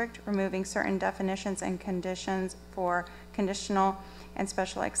District, removing certain definitions and conditions for conditional and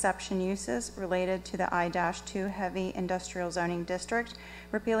special exception uses related to the I-2 Heavy Industrial Zoning District,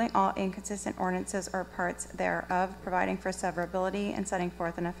 repealing all inconsistent ordinances or parts thereof, providing for severability and setting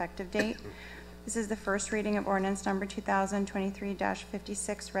forth an effective date. This is the first reading of ordinance number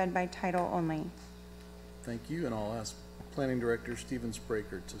 2023-56, read by title only. Thank you, and I'll ask Planning Director Stephen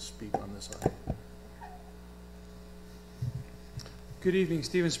Spraker to speak on this item. Good evening,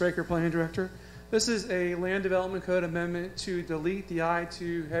 Stephen Spraker, Planning Director. This is a Land Development Code amendment to delete the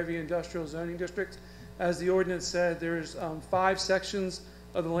I-2 Heavy Industrial Zoning District. As the ordinance said, there's 5 sections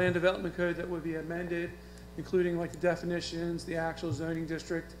of the Land Development Code that would be amended, including like the definitions, the actual zoning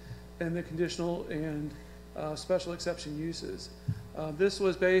district, and the conditional and special exception uses. This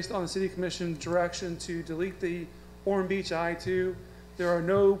was based on the City Commission direction to delete the Ormond Beach I-2. There are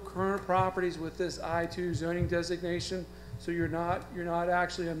no current properties with this I-2 zoning designation, so you're not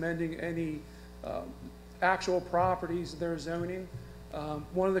actually amending any actual properties, their zoning.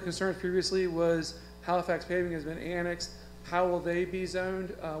 One of the concerns previously was Halifax Paving has been annexed. How will they be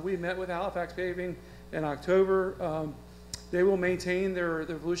zoned? We met with Halifax Paving in October. They will maintain their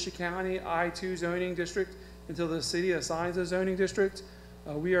Volusia County I-2 zoning district until the city assigns a zoning district.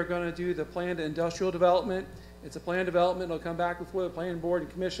 We are going to do the planned industrial development. It's a planned development. It'll come back before the planning board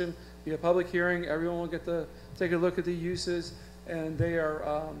and commission, be a public hearing. Everyone will get to take a look at the uses, and they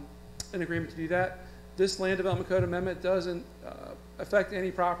are in agreement to do that. This Land Development Code amendment doesn't affect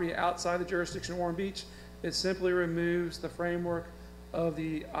any property outside the jurisdiction of Ormond Beach. It simply removes the framework of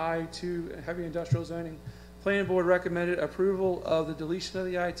the I-2 heavy industrial zoning. Planning board recommended approval of the deletion of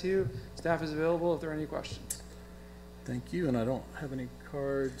the I-2. Staff is available if there are any questions. Thank you, and I don't have any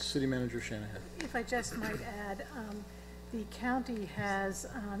cards. City Manager Shanahan. If I just might add, the county has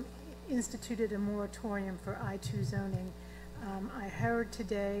instituted a moratorium for I-2 zoning. I heard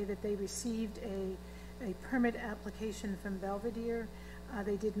today that they received a permit application from Belvedere.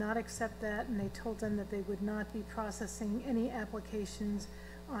 They did not accept that, and they told them that they would not be processing any applications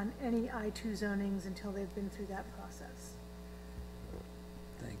on any I-2 zonings until they've been through that process.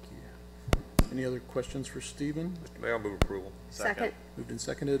 Thank you. Any other questions for Stephen? Mr. Mayor, I'll move approval. Second. Moved and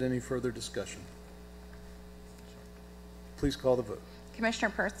seconded. Any further discussion? Please call the vote.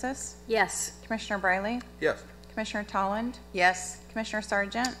 Commissioner Persis, Yes. Commissioner Briley, Yes. Commissioner Tolland, Yes. Commissioner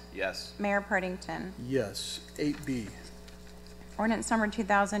Sargent, Yes. Mayor Partington. Yes. 8B. Ordinance number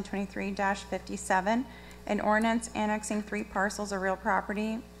 2023-57, an ordinance annexing 3 parcels of real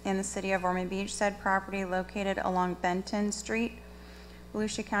property in the city of Ormond Beach, said property located along Benton Street,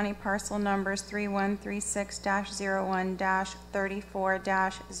 Volusia County, parcel numbers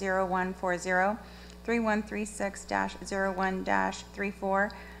 3136-01-34-0140,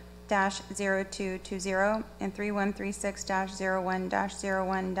 3136-01-34-0220, and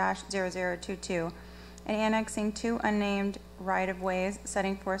 3136-01-01-0022, and annexing 2 unnamed right-of-ways,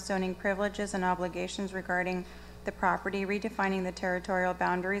 setting forth zoning privileges and obligations regarding the property, redefining the territorial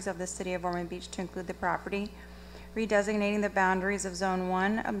boundaries of the city of Ormond Beach to include the property, redesignating the boundaries of Zone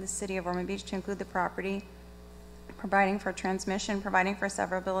 1 of the city of Ormond Beach to include the property, providing for transmission, providing for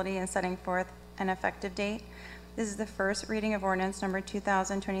severability, and setting forth an effective date. This is the first reading of ordinance number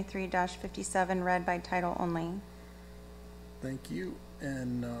 2023-57, read by title only. Thank you.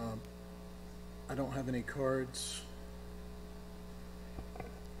 And I don't have any cards.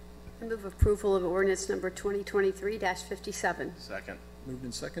 I move approval of ordinance number 2023-57. Second. Moved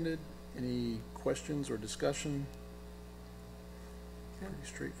and seconded. Any questions or discussion? Pretty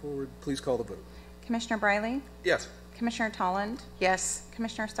straightforward. Please call the vote. Commissioner Briley, Yes. Commissioner Tolland, Yes.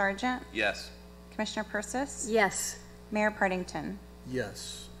 Commissioner Sargent, Yes. Commissioner Persis, Yes. Mayor Partington.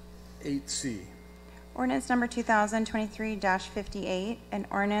 Yes. 8C. Ordinance number 2023-58, an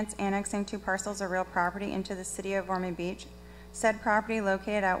ordinance annexing 2 parcels of real property into the city of Ormond Beach. Said property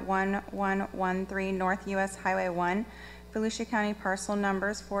located at 1113 North US Highway 1, Volusia County, parcel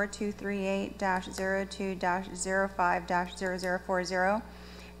numbers 4238-02-05-0040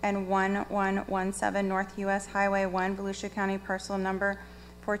 and 1117 North US Highway 1, Volusia County, parcel number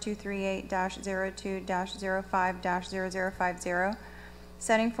 4238-02-05-0050,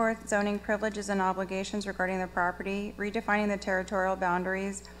 setting forth zoning privileges and obligations regarding the property, redefining the territorial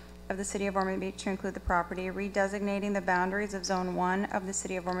boundaries of the city of Ormond Beach to include the property, redesignating the boundaries of Zone 1 of the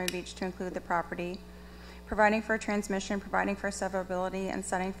city of Ormond Beach to include the property, providing for transmission, providing for severability, and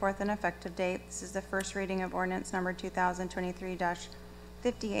setting forth an effective date. This is the first reading of ordinance number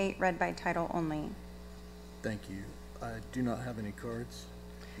 2023-58, read by title only. Thank you. I do not have any cards.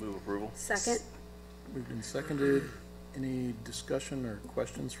 Move approval. Second. Moved and seconded. Any discussion or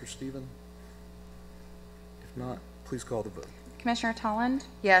questions for Stephen? If not, please call the vote. Commissioner Tolland,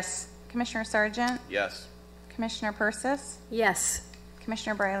 Yes. Commissioner Sargent, Yes. Commissioner Persis, Yes.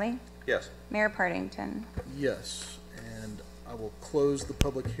 Commissioner Briley, Yes. Mayor Partington. Yes, and I will close the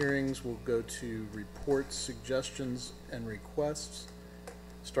public hearings. We'll go to reports, suggestions, and requests,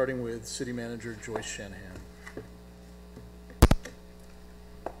 starting with City Manager Joyce Shanahan.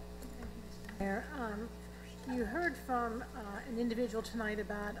 Mayor, you heard from an individual tonight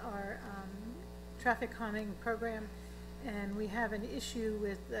about our traffic calming program, and we have an issue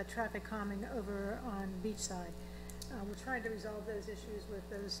with traffic calming over on Beachside. We're trying to resolve those issues with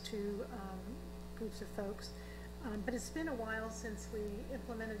those 2 groups of folks. But it's been a while since we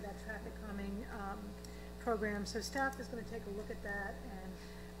implemented that traffic calming program, so staff is going to take a look at that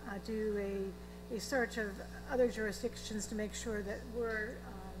and do a search of other jurisdictions to make sure that we're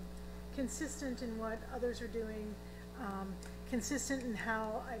consistent in what others are doing, consistent in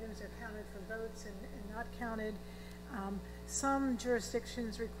how items are counted for votes and not counted. Some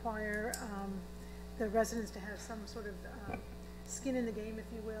jurisdictions require the residents to have some sort of skin in the game,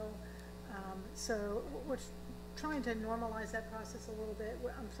 if you will. So we're trying to normalize that process a little bit.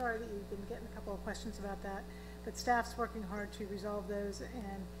 I'm sorry that you've been getting a couple of questions about that, but staff's working hard to resolve those,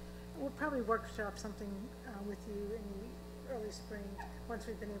 and we'll probably workshop something with you in the early spring once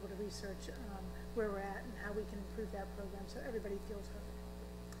we've been able to research where we're at and how we can improve that program so everybody feels heard.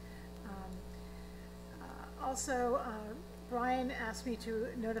 Also, Brian asked me to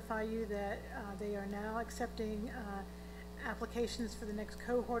notify you that they are now accepting applications for the next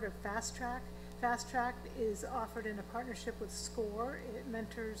cohort of Fast Track. Fast Track is offered in a partnership with SCORE. It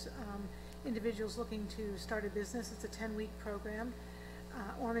mentors individuals looking to start a business. It's a 10-week program.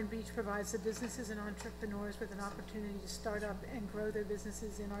 Ormond Beach provides the businesses and entrepreneurs with an opportunity to start up and grow their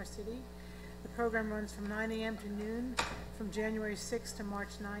businesses in our city. The program runs from 9 a.m. to noon from January 6th to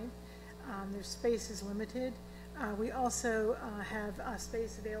March 9th. Their space is limited. We also have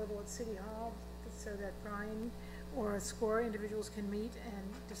space available at City Hall so that Brian or SCORE individuals can meet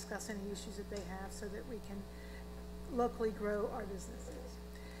and discuss any issues that they have so that we can locally grow our businesses.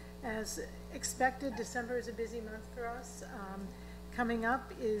 As expected, December is a busy month for us. Coming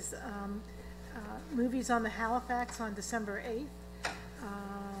up is movies on the Halifax on December 8th.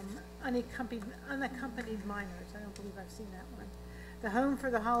 Unaccompanied Minors. I don't believe I've seen that one. The Home for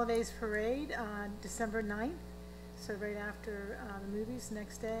the Holidays Parade on December 9th, so right after the movies,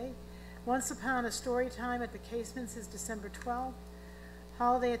 next day. Once Upon a Story Time at the Casements is December 12th.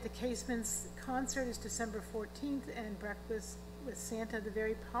 Holiday at the Casements concert is December 14th, and Breakfast with Santa, the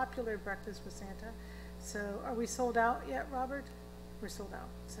very popular Breakfast with Santa. So are we sold out yet, Robert? We're sold out.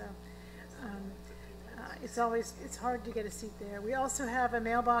 So it's hard to get a seat there. We also have a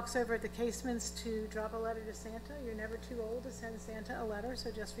mailbox over at the Casements to drop a letter to Santa. You're never too old to send Santa a letter,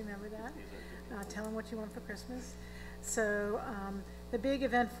 so just remember that. Tell him what you want for Christmas. So the big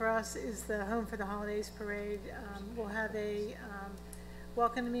event for us is the Home for the Holidays Parade. We'll have a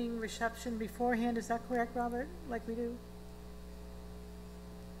welcoming reception beforehand. Is that correct, Robert? Like we do?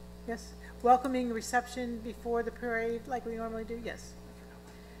 Yes? Welcoming reception before the parade like we normally do? Yes.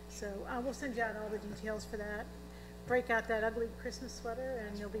 So we'll send you out all the details for that. Break out that ugly Christmas sweater,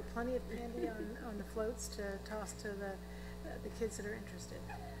 and there'll be plenty of candy on the floats to toss to the kids that are interested.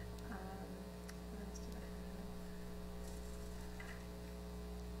 What else did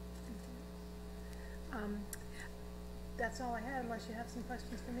I have? That's all I had, unless you have some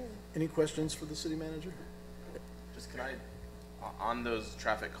questions for me. Any questions for the city manager? Just on those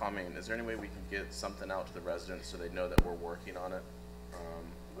traffic calming, is there any way we can get something out to the residents so they know that we're working on it?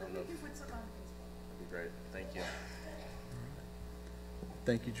 That'd be great. Thank you.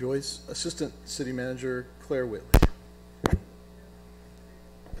 Thank you, Joyce. Assistant City Manager Claire Whitley.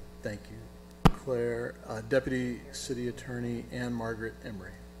 Thank you, Claire. Deputy City Attorney Ann Margaret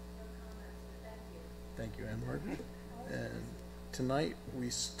Emery. Thank you, Ann Margaret. And tonight we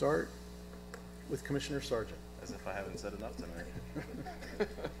start with Commissioner Sargent. As if I haven't said enough tonight.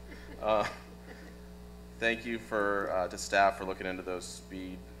 Thank you to staff for looking into those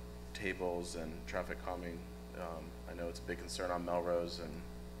speed tables and traffic calming. I know it's a big concern on Melrose, and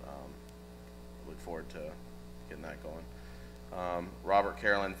look forward to getting that going. Robert,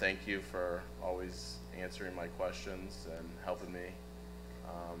 Carolyn, thank you for always answering my questions and helping me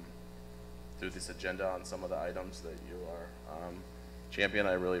through this agenda on some of the items that you are champion.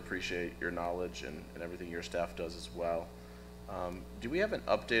 I really appreciate your knowledge and everything your staff does as well. Do we have an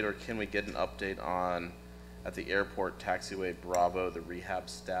update, or can we get an update on, at the airport taxiway Bravo, the rehab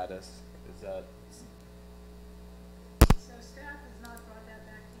status? Is that? So staff has not brought that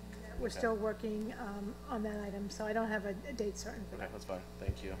back to you yet. We're still working on that item, so I don't have a date certain for that. Okay, that's fine.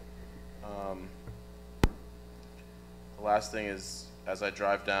 Thank you. The last thing is, as I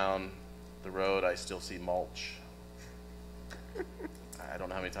drive down the road, I still see mulch. I don't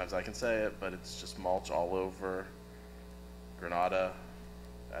know how many times I can say it, but it's just mulch all over Granada.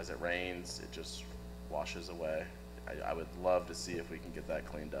 As it rains, it just washes away. I would love to see if we can get that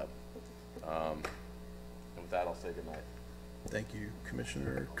cleaned up. And with that, I'll say goodnight. Thank you,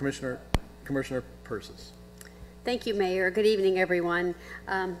 Commissioner Persis. Thank you, Mayor. Good evening, everyone.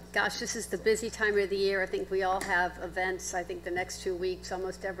 Gosh, this is the busy time of the year. I think we all have events. I think the next 2 weeks,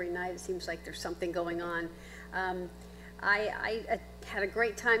 almost every night, it seems like there's something going on. I had a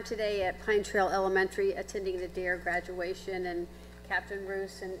great time today at Pine Trail Elementary attending the DARE graduation, and Captain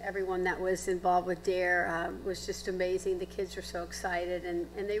Roos and everyone that was involved with DARE was just amazing. The kids are so excited, and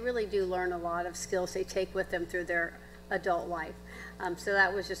they really do learn a lot of skills they take with them through their adult life. So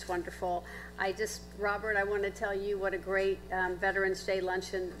that was just wonderful. Robert, I want to tell you what a great Veterans Day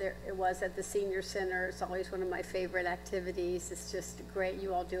luncheon it was at the Senior Center. It's always one of my favorite activities. It's just great.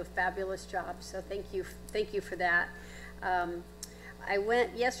 You all do a fabulous job, so thank you for that. I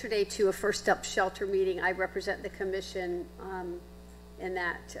went yesterday to a First Up Shelter meeting. I represent the commission in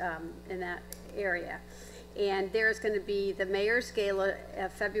that area. And there's going to be the Mayor's Gala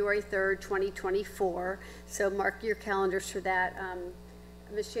February 3rd, 2024. So mark your calendars for that.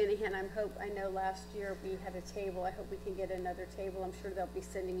 Ms. Shanahan, I know last year we had a table. I hope we can get another table. I'm sure they'll be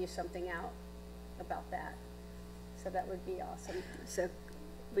sending you something out about that. So that would be awesome. So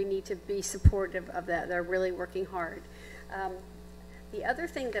we need to be supportive of that. They're really working hard. The other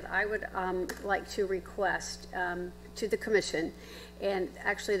thing that I would like to request to the commission, and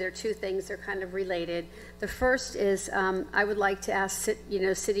actually there are two things, they're kind of related. The first is I would like to ask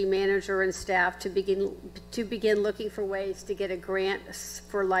city manager and staff to begin looking for ways to get a grant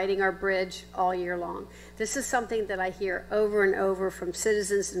for lighting our bridge all year long. This is something that I hear over and over from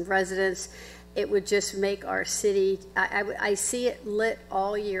citizens and residents. It would just make our city, I see it lit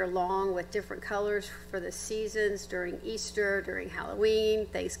all year long with different colors for the seasons, during Easter, during Halloween,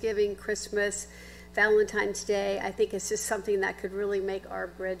 Thanksgiving, Christmas. Valentine's Day. I think it's just something that could really make our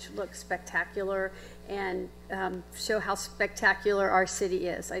bridge look spectacular and show how spectacular our city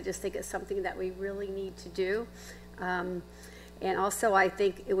is. I just think it's something that we really need to do. And also, I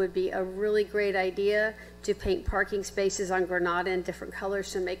think it would be a really great idea to paint parking spaces on Granada in different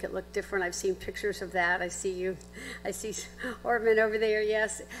colors to make it look different. I've seen pictures of that. I see Ormond over there,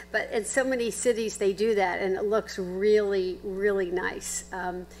 yes. But in so many cities, they do that, and it looks really, really nice.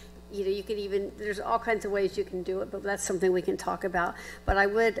 You know, you could even, there's all kinds of ways you can do it, but that's something we can talk about. But I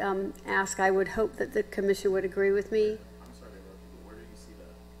would I would hope that the commission would agree with me. I'm sorry, where do you see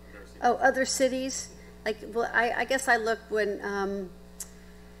that? Oh, other cities? Like, well, I guess I looked when,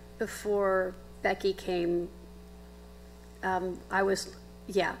 before Becky came, when I was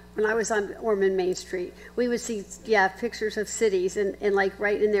on Ormond Main Street, we would see, pictures of cities, and like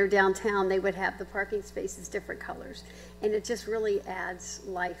right in their downtown, they would have the parking spaces different colors. And it just really adds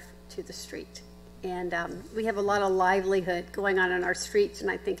life to the street. And we have a lot of livelihood going on in our streets, and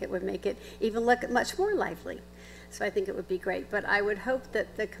I think it would make it even look much more lively. So I think it would be great. But I would hope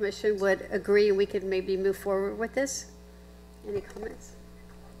that the commission would agree and we could maybe move forward with this. Any comments?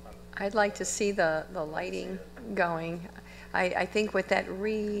 I'd like to see the lighting going. I think with that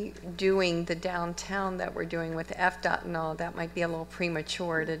redoing the downtown that we're doing with FDOT and all, that might be a little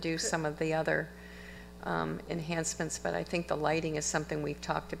premature to do some of the other enhancements, but I think the lighting is something we've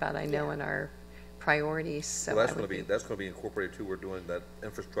talked about, I know, in our priorities. So well, that's going to be incorporated too. We're doing that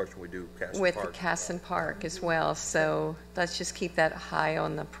infrastructure we do Casson with Park. Casson Park as well. So let's just keep that high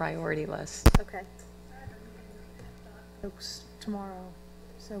on the priority list. Okay. Folks tomorrow,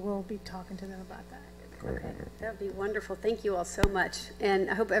 so we'll be talking to them about that. Okay, that would be wonderful. Thank you all so much, and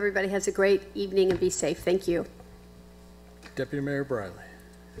I hope everybody has a great evening and be safe. Thank you. Deputy Mayor Briley.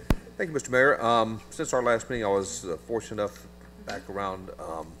 Thank you, Mr. Mayor. Since our last meeting, I was fortunate enough back around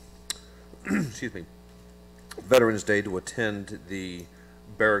excuse me, Veterans Day to attend the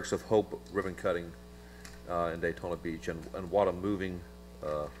Barracks of Hope ribbon cutting in Daytona Beach, and what a moving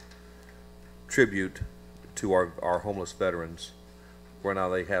tribute to our homeless veterans, where now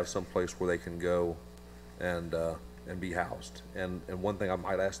they have some place where they can go and be housed. And one thing I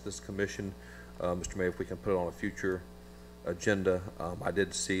might ask this commission, Mr. Mayor, if we can put it on a future agenda. I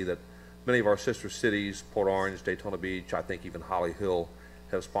did see that many of our sister cities, Port Orange, Daytona Beach, I think even Holly Hill,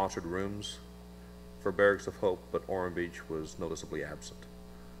 have sponsored rooms for Barracks of Hope, but Ormond Beach was noticeably absent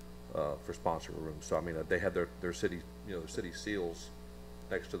for sponsoring rooms. So I mean, they had their city, their city seals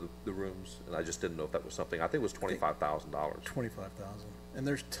next to the rooms, and I just didn't know if that was something. I think it was $25,000. $25,000, and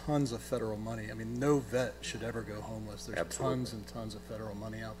there's tons of federal money. I mean, no vet should ever go homeless. There's Absolutely. Tons and tons of federal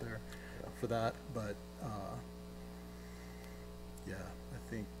money out there for that. But yeah, I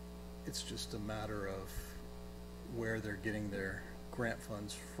think it's just a matter of where they're getting their grant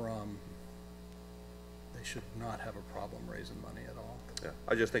funds from. They should not have a problem raising money at all. Yeah,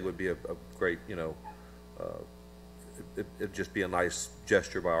 I just think it would be a great, it'd just be a nice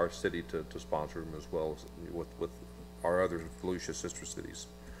gesture by our city to sponsor them as well as with our other Volusia sister cities.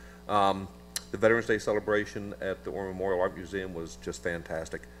 The Veterans Day celebration at the Ormond Memorial Art Museum was just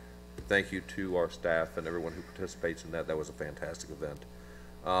fantastic. Thank you to our staff and everyone who participates in that. That was a fantastic event.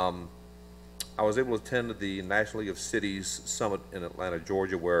 I was able to attend the National League of Cities Summit in Atlanta,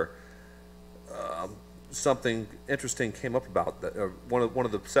 Georgia, where something interesting came up about that. One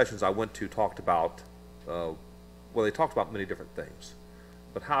of the sessions I went to talked about, well, they talked about many different things,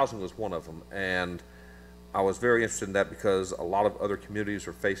 but housing was one of them. And I was very interested in that because a lot of other communities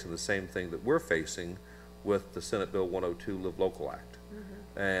are facing the same thing that we're facing with the Senate Bill 102 Live Local Act.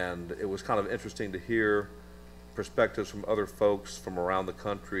 And it was kind of interesting to hear perspectives from other folks from around the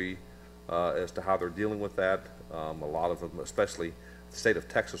country as to how they're dealing with that. A lot of them, especially the state of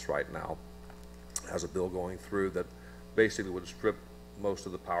Texas right now, has a bill going through that basically would strip most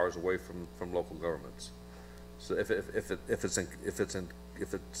of the powers away from local governments. So if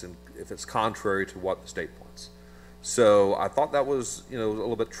it's contrary to what the state wants. So I thought that was a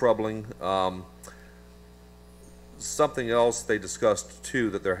little bit troubling. Something else they discussed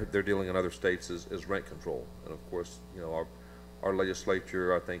too that they're dealing in other states is rent control, and of course our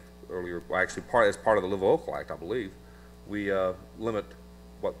legislature, I think earlier, well, actually as part of the Live Local Act, I believe, we limit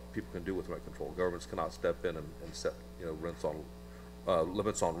what people can do with rent control. Governments cannot step in and set rents on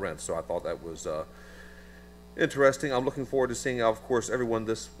limits on rent. So I thought that was interesting. I'm looking forward to seeing, of course, everyone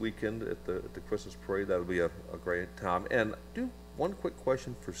this weekend at the Christmas parade. That'll be a great time. And one quick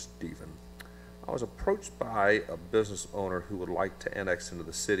question for Stephen. I was approached by a business owner who would like to annex into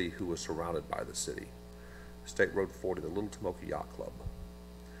the city, who was surrounded by the city. State Road 40, the Little Tomoka Yacht Club.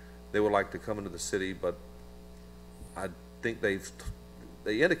 They would like to come into the city, but I think they've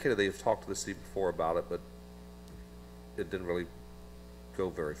they indicated they've talked to the city before about it, but it didn't really go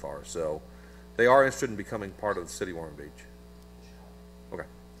very far. So they are interested in becoming part of the city of Ormond Beach. Okay,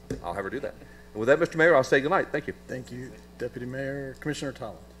 I'll have her do that. And with that, Mr. Mayor, I'll say goodnight. Thank you. Thank you, Deputy Mayor. Commissioner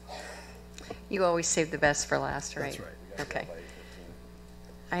Tolland. You always save the best for last, right? That's right. Okay.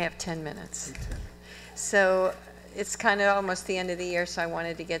 I have 10 minutes. So it's kind of almost the end of the year, so I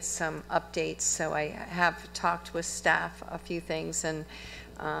wanted to get some updates. So I have talked with staff a few things, and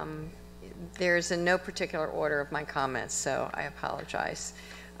there's in no particular order of my comments, so I apologize.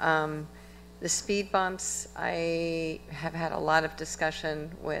 The speed bumps, I have had a lot of discussion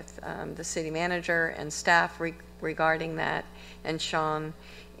with the city manager and staff regarding that, and Sean,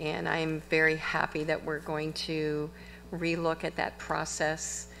 and I'm very happy that we're going to relook at that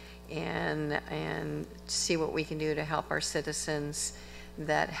process and see what we can do to help our citizens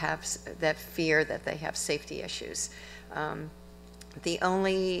that fear that they have safety issues. The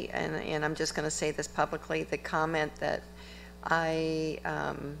only, and I'm just going to say this publicly, the comment that I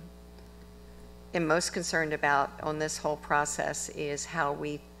am most concerned about on this whole process is how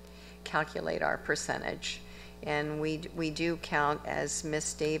we calculate our percentage. And we do count, as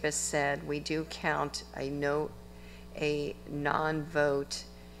Ms. Davis said, we do count a non-vote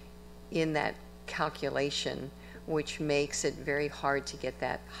in that calculation, which makes it very hard to get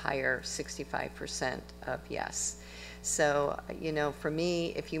that higher 65% of yes. So, you know, for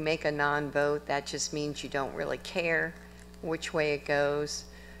me, if you make a non-vote, that just means you don't really care which way it goes,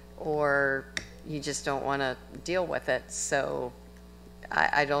 or you just don't want to deal with it. So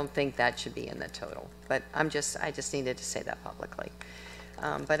I don't think that should be in the total. But I just needed to say that publicly.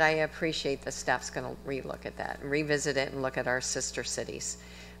 But I appreciate the staff's going to relook at that and revisit it and look at our sister cities.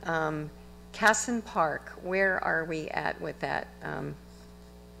 Casson Park, where are we at with that,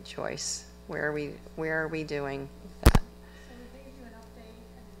 Joyce? Where are we doing that? So we gave you an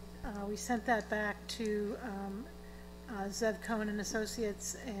update, and we sent that back to Zev Cohen and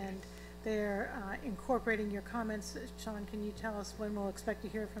Associates, and they're incorporating your comments. Sean, can you tell us when we'll expect to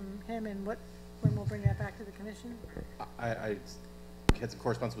hear from him, and when we'll bring that back to the commission? I had some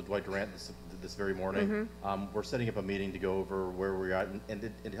correspondence with Dwight Durant this very morning. We're setting up a meeting to go over where we're at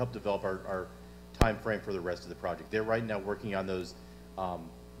and help develop our time frame for the rest of the project. They're right now working on those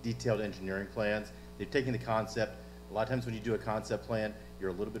detailed engineering plans. They've taken the concept. A lot of times when you do a concept plan, you're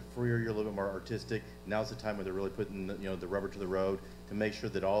a little bit freer, you're a little bit more artistic. Now's the time where they're really putting the rubber to the road to make sure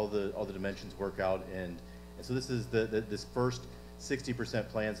that all the dimensions work out. And so this is this first 60%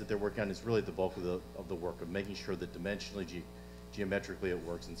 plans that they're working on is really the bulk of the work of making sure that dimensionally, geometrically it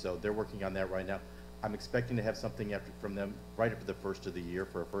works. And so they're working on that right now. I'm expecting to have something from them right after the first of the year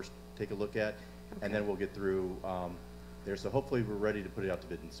for a first take a look at, and then we'll get through there. So hopefully we're ready to put it out to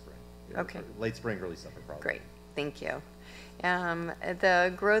bid in the spring. Okay. Late spring, early summer probably. Great, thank you.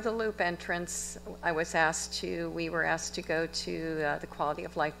 The Grow the Loop entrance, we were asked to go to the Quality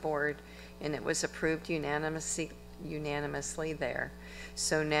of Life Board, and it was approved unanimously there.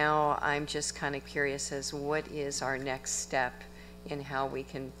 So now I'm just kind of curious as what is our next step in how we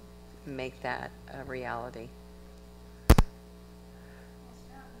can make that a reality.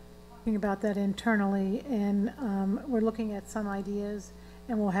 Talking about that internally, and we're looking at some ideas,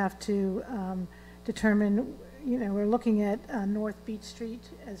 and we'll have to determine, we're looking at North Beach Street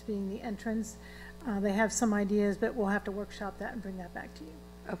as being the entrance. They have some ideas, but we'll have to workshop that and bring that back to you.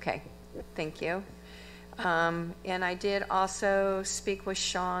 Okay, thank you. And I did also speak with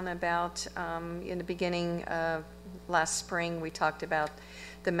Sean about, in the beginning of last spring, we talked about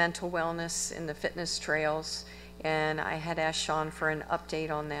the mental wellness and the fitness trails, and I had asked Sean for an update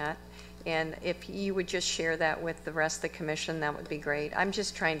on that. And if you would just share that with the rest of the commission, that would be great. I'm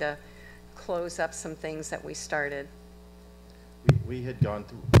just trying to close up some things that we started. We had gone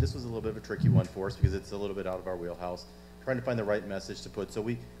through, this was a little bit of a tricky one for us because it's a little bit out of our wheelhouse, trying to find the right message to put. So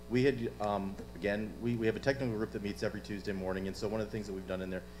we had, again, we have a technical group that meets every Tuesday morning, and so one of the things that we've done in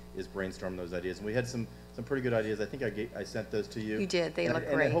there is brainstorm those ideas. And we had some pretty good ideas. I think I sent those to you. You did, they look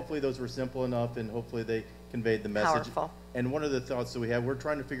great. And hopefully those were simple enough, and hopefully they conveyed the message. Powerful. And one of the thoughts that we had, we're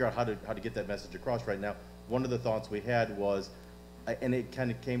trying to figure out how to get that message across right now. One of the thoughts we had was, and it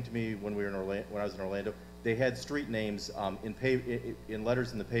kind of came to me when we were in Orlando, when I was in Orlando, they had street names in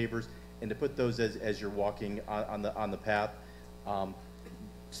letters in the pavers, and to put those as you're walking on the path,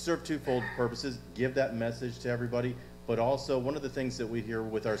 serve twofold purposes: give that message to everybody, but also one of the things that we hear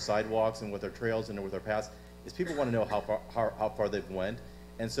with our sidewalks and with our trails and with our paths is people want to know how far they've went,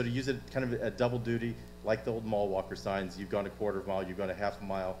 and so to use it kind of a double duty, like the old mall walker signs: you've gone a quarter of a mile, you've gone a half a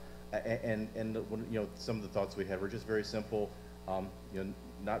mile, and some of the thoughts we had were just very simple,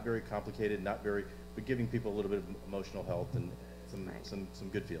 not very complicated, but giving people a little bit of emotional health, and some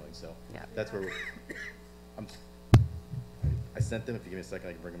good feelings. So Yeah. that's where I sent them. If you give me a second,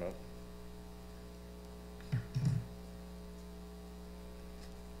 I can bring them up.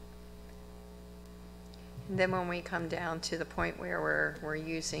 And then when we come down to the point where we're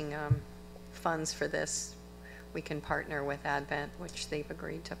using funds for this, we can partner with Advent, which they've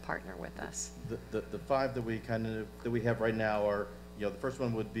agreed to partner with us. The five that we have right now are, the first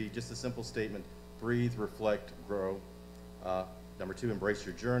one would be just a simple statement: breathe, reflect, grow. Number 2, embrace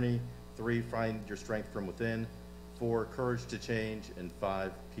your journey. 3, find your strength from within. 4, courage to change. And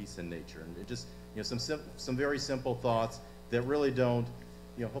 5, peace in nature. And it just, some very simple thoughts that really don't,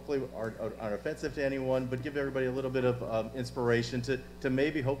 hopefully aren't offensive to anyone, but give everybody a little bit of inspiration to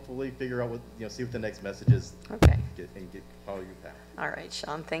maybe hopefully figure out what, see what the next message is. Okay. Follow your path. All right,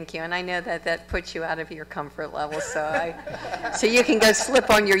 Sean, thank you. And I know that puts you out of your comfort level, so so you can go slip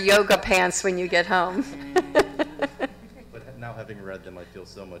on your yoga pants when you get home. But now having read them, I feel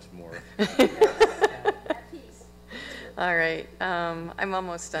so much more. All right, I'm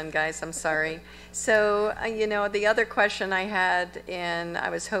almost done, guys. I'm sorry. So, the other question I had, and I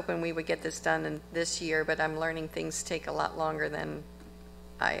was hoping we would get this done this year, but I'm learning things take a lot longer than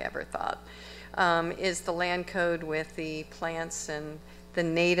I ever thought, is the land code with the plants and the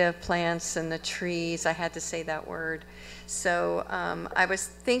native plants and the trees. I had to say that word. So I was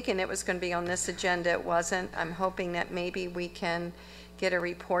thinking it was going to be on this agenda. It wasn't. I'm hoping that maybe we can get a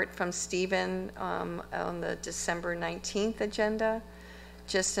report from Stephen on the December 19th agenda,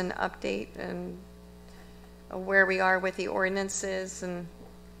 just an update and where we are with the ordinances, and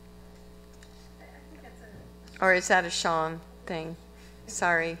or is that a Sean thing?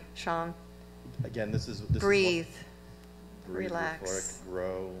 Sorry, Sean. Again, this is breathe, relax, reflect,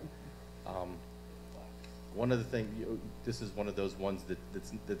 grow. One of the things, this is one of those ones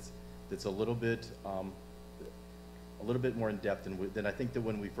that's a little bit more in depth than I think that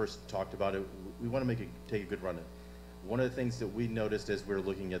when we first talked about it. We want to take a good run at it. One of the things that we noticed as we were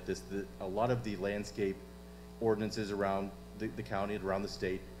looking at this, that a lot of the landscape ordinances around the county and around the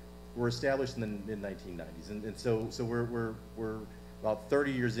state were established in the mid-1990s, and so we're about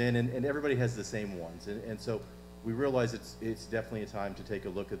 30 years in, and everybody has the same ones, and so we realize it's definitely a time to take a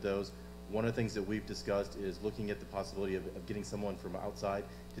look at those. One of the things that we've discussed is looking at the possibility of getting someone from outside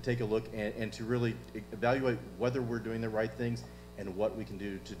to take a look and to really evaluate whether we're doing the right things and what we can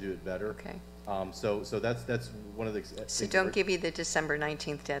do to do it better. Okay. So that's one of the. So don't give you the December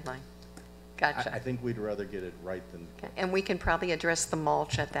 19th deadline. Gotcha. I think we'd rather get it right than. Okay. And we can probably address the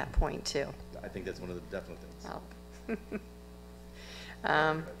mulch at that point too. I think that's one of the definite things.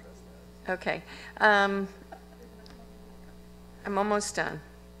 Oh. Okay. I'm almost done.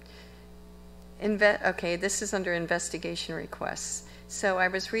 Okay, this is under investigation requests. So I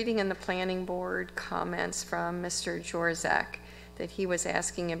was reading in the planning board comments from Mr. Jorzak that he was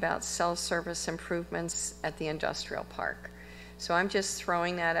asking about self-service improvements at the industrial park. So I'm just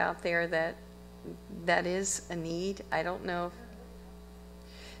throwing that out there that is a need. I don't know if,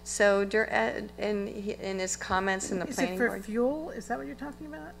 so in his comments in the planning board. Is it for fuel? Is that what you're talking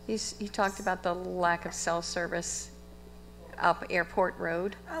about? He talked about the lack of self-service up Airport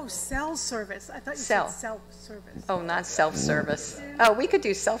Road. Oh, cell service. I thought you said self-service. Oh, not self-service. Oh, we could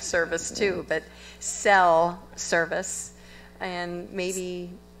do self-service too, but cell service, and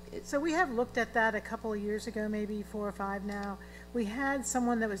maybe. So we have looked at that a couple of years ago, maybe 4 or 5 now. We had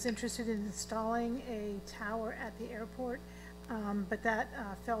someone that was interested in installing a tower at the airport, but that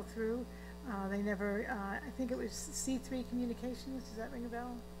fell through. They never, I think it was C3 Communications. Does that ring a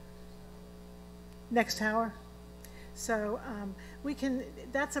bell? Next tower. So we can,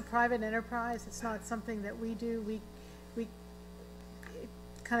 that's a private enterprise. It's not something that we do. It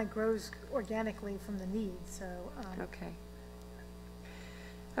kind of grows organically from the need. So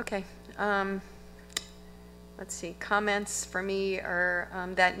okay. Let's see. Comments for me are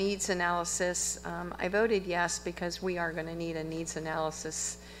that needs analysis. I voted yes because we are going to need a needs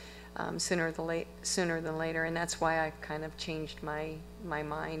analysis sooner than later, and that's why I kind of changed my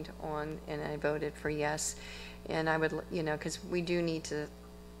mind on, and I voted for yes. And I would, because we do need to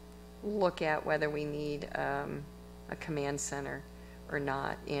look at whether we need a command center or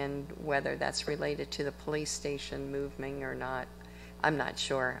not, and whether that's related to the police station moving or not. I'm not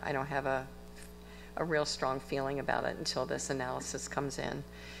sure. I don't have a real strong feeling about it until this analysis comes in.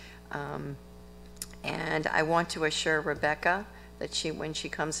 And I want to assure Rebecca that when she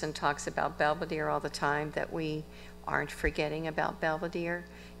comes and talks about Belvedere all the time, that we aren't forgetting about Belvedere.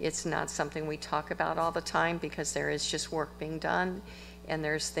 It's not something we talk about all the time because there is just work being done, and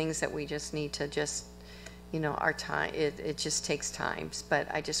there's things that we just need to just, our time, it just takes time. But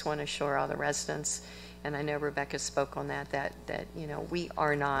I just want to assure all the residents and I know Rebecca spoke on that you know, we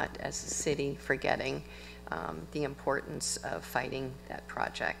are not, as a city, forgetting the importance of fighting that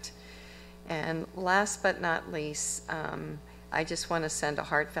project. And last but not least, I just want to send a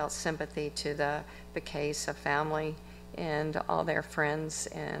heartfelt sympathy to the Bacasa family and all their friends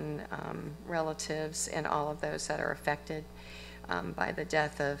and relatives and all of those that are affected by the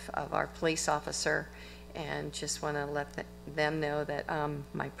death of our police officer, and just want to let them know that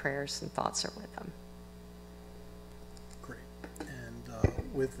my prayers and thoughts are with them. Great. And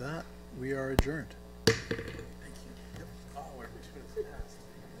with that, we are adjourned. Thank you. Yep. Oh, we're 2 minutes past.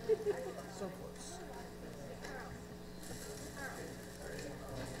 So close.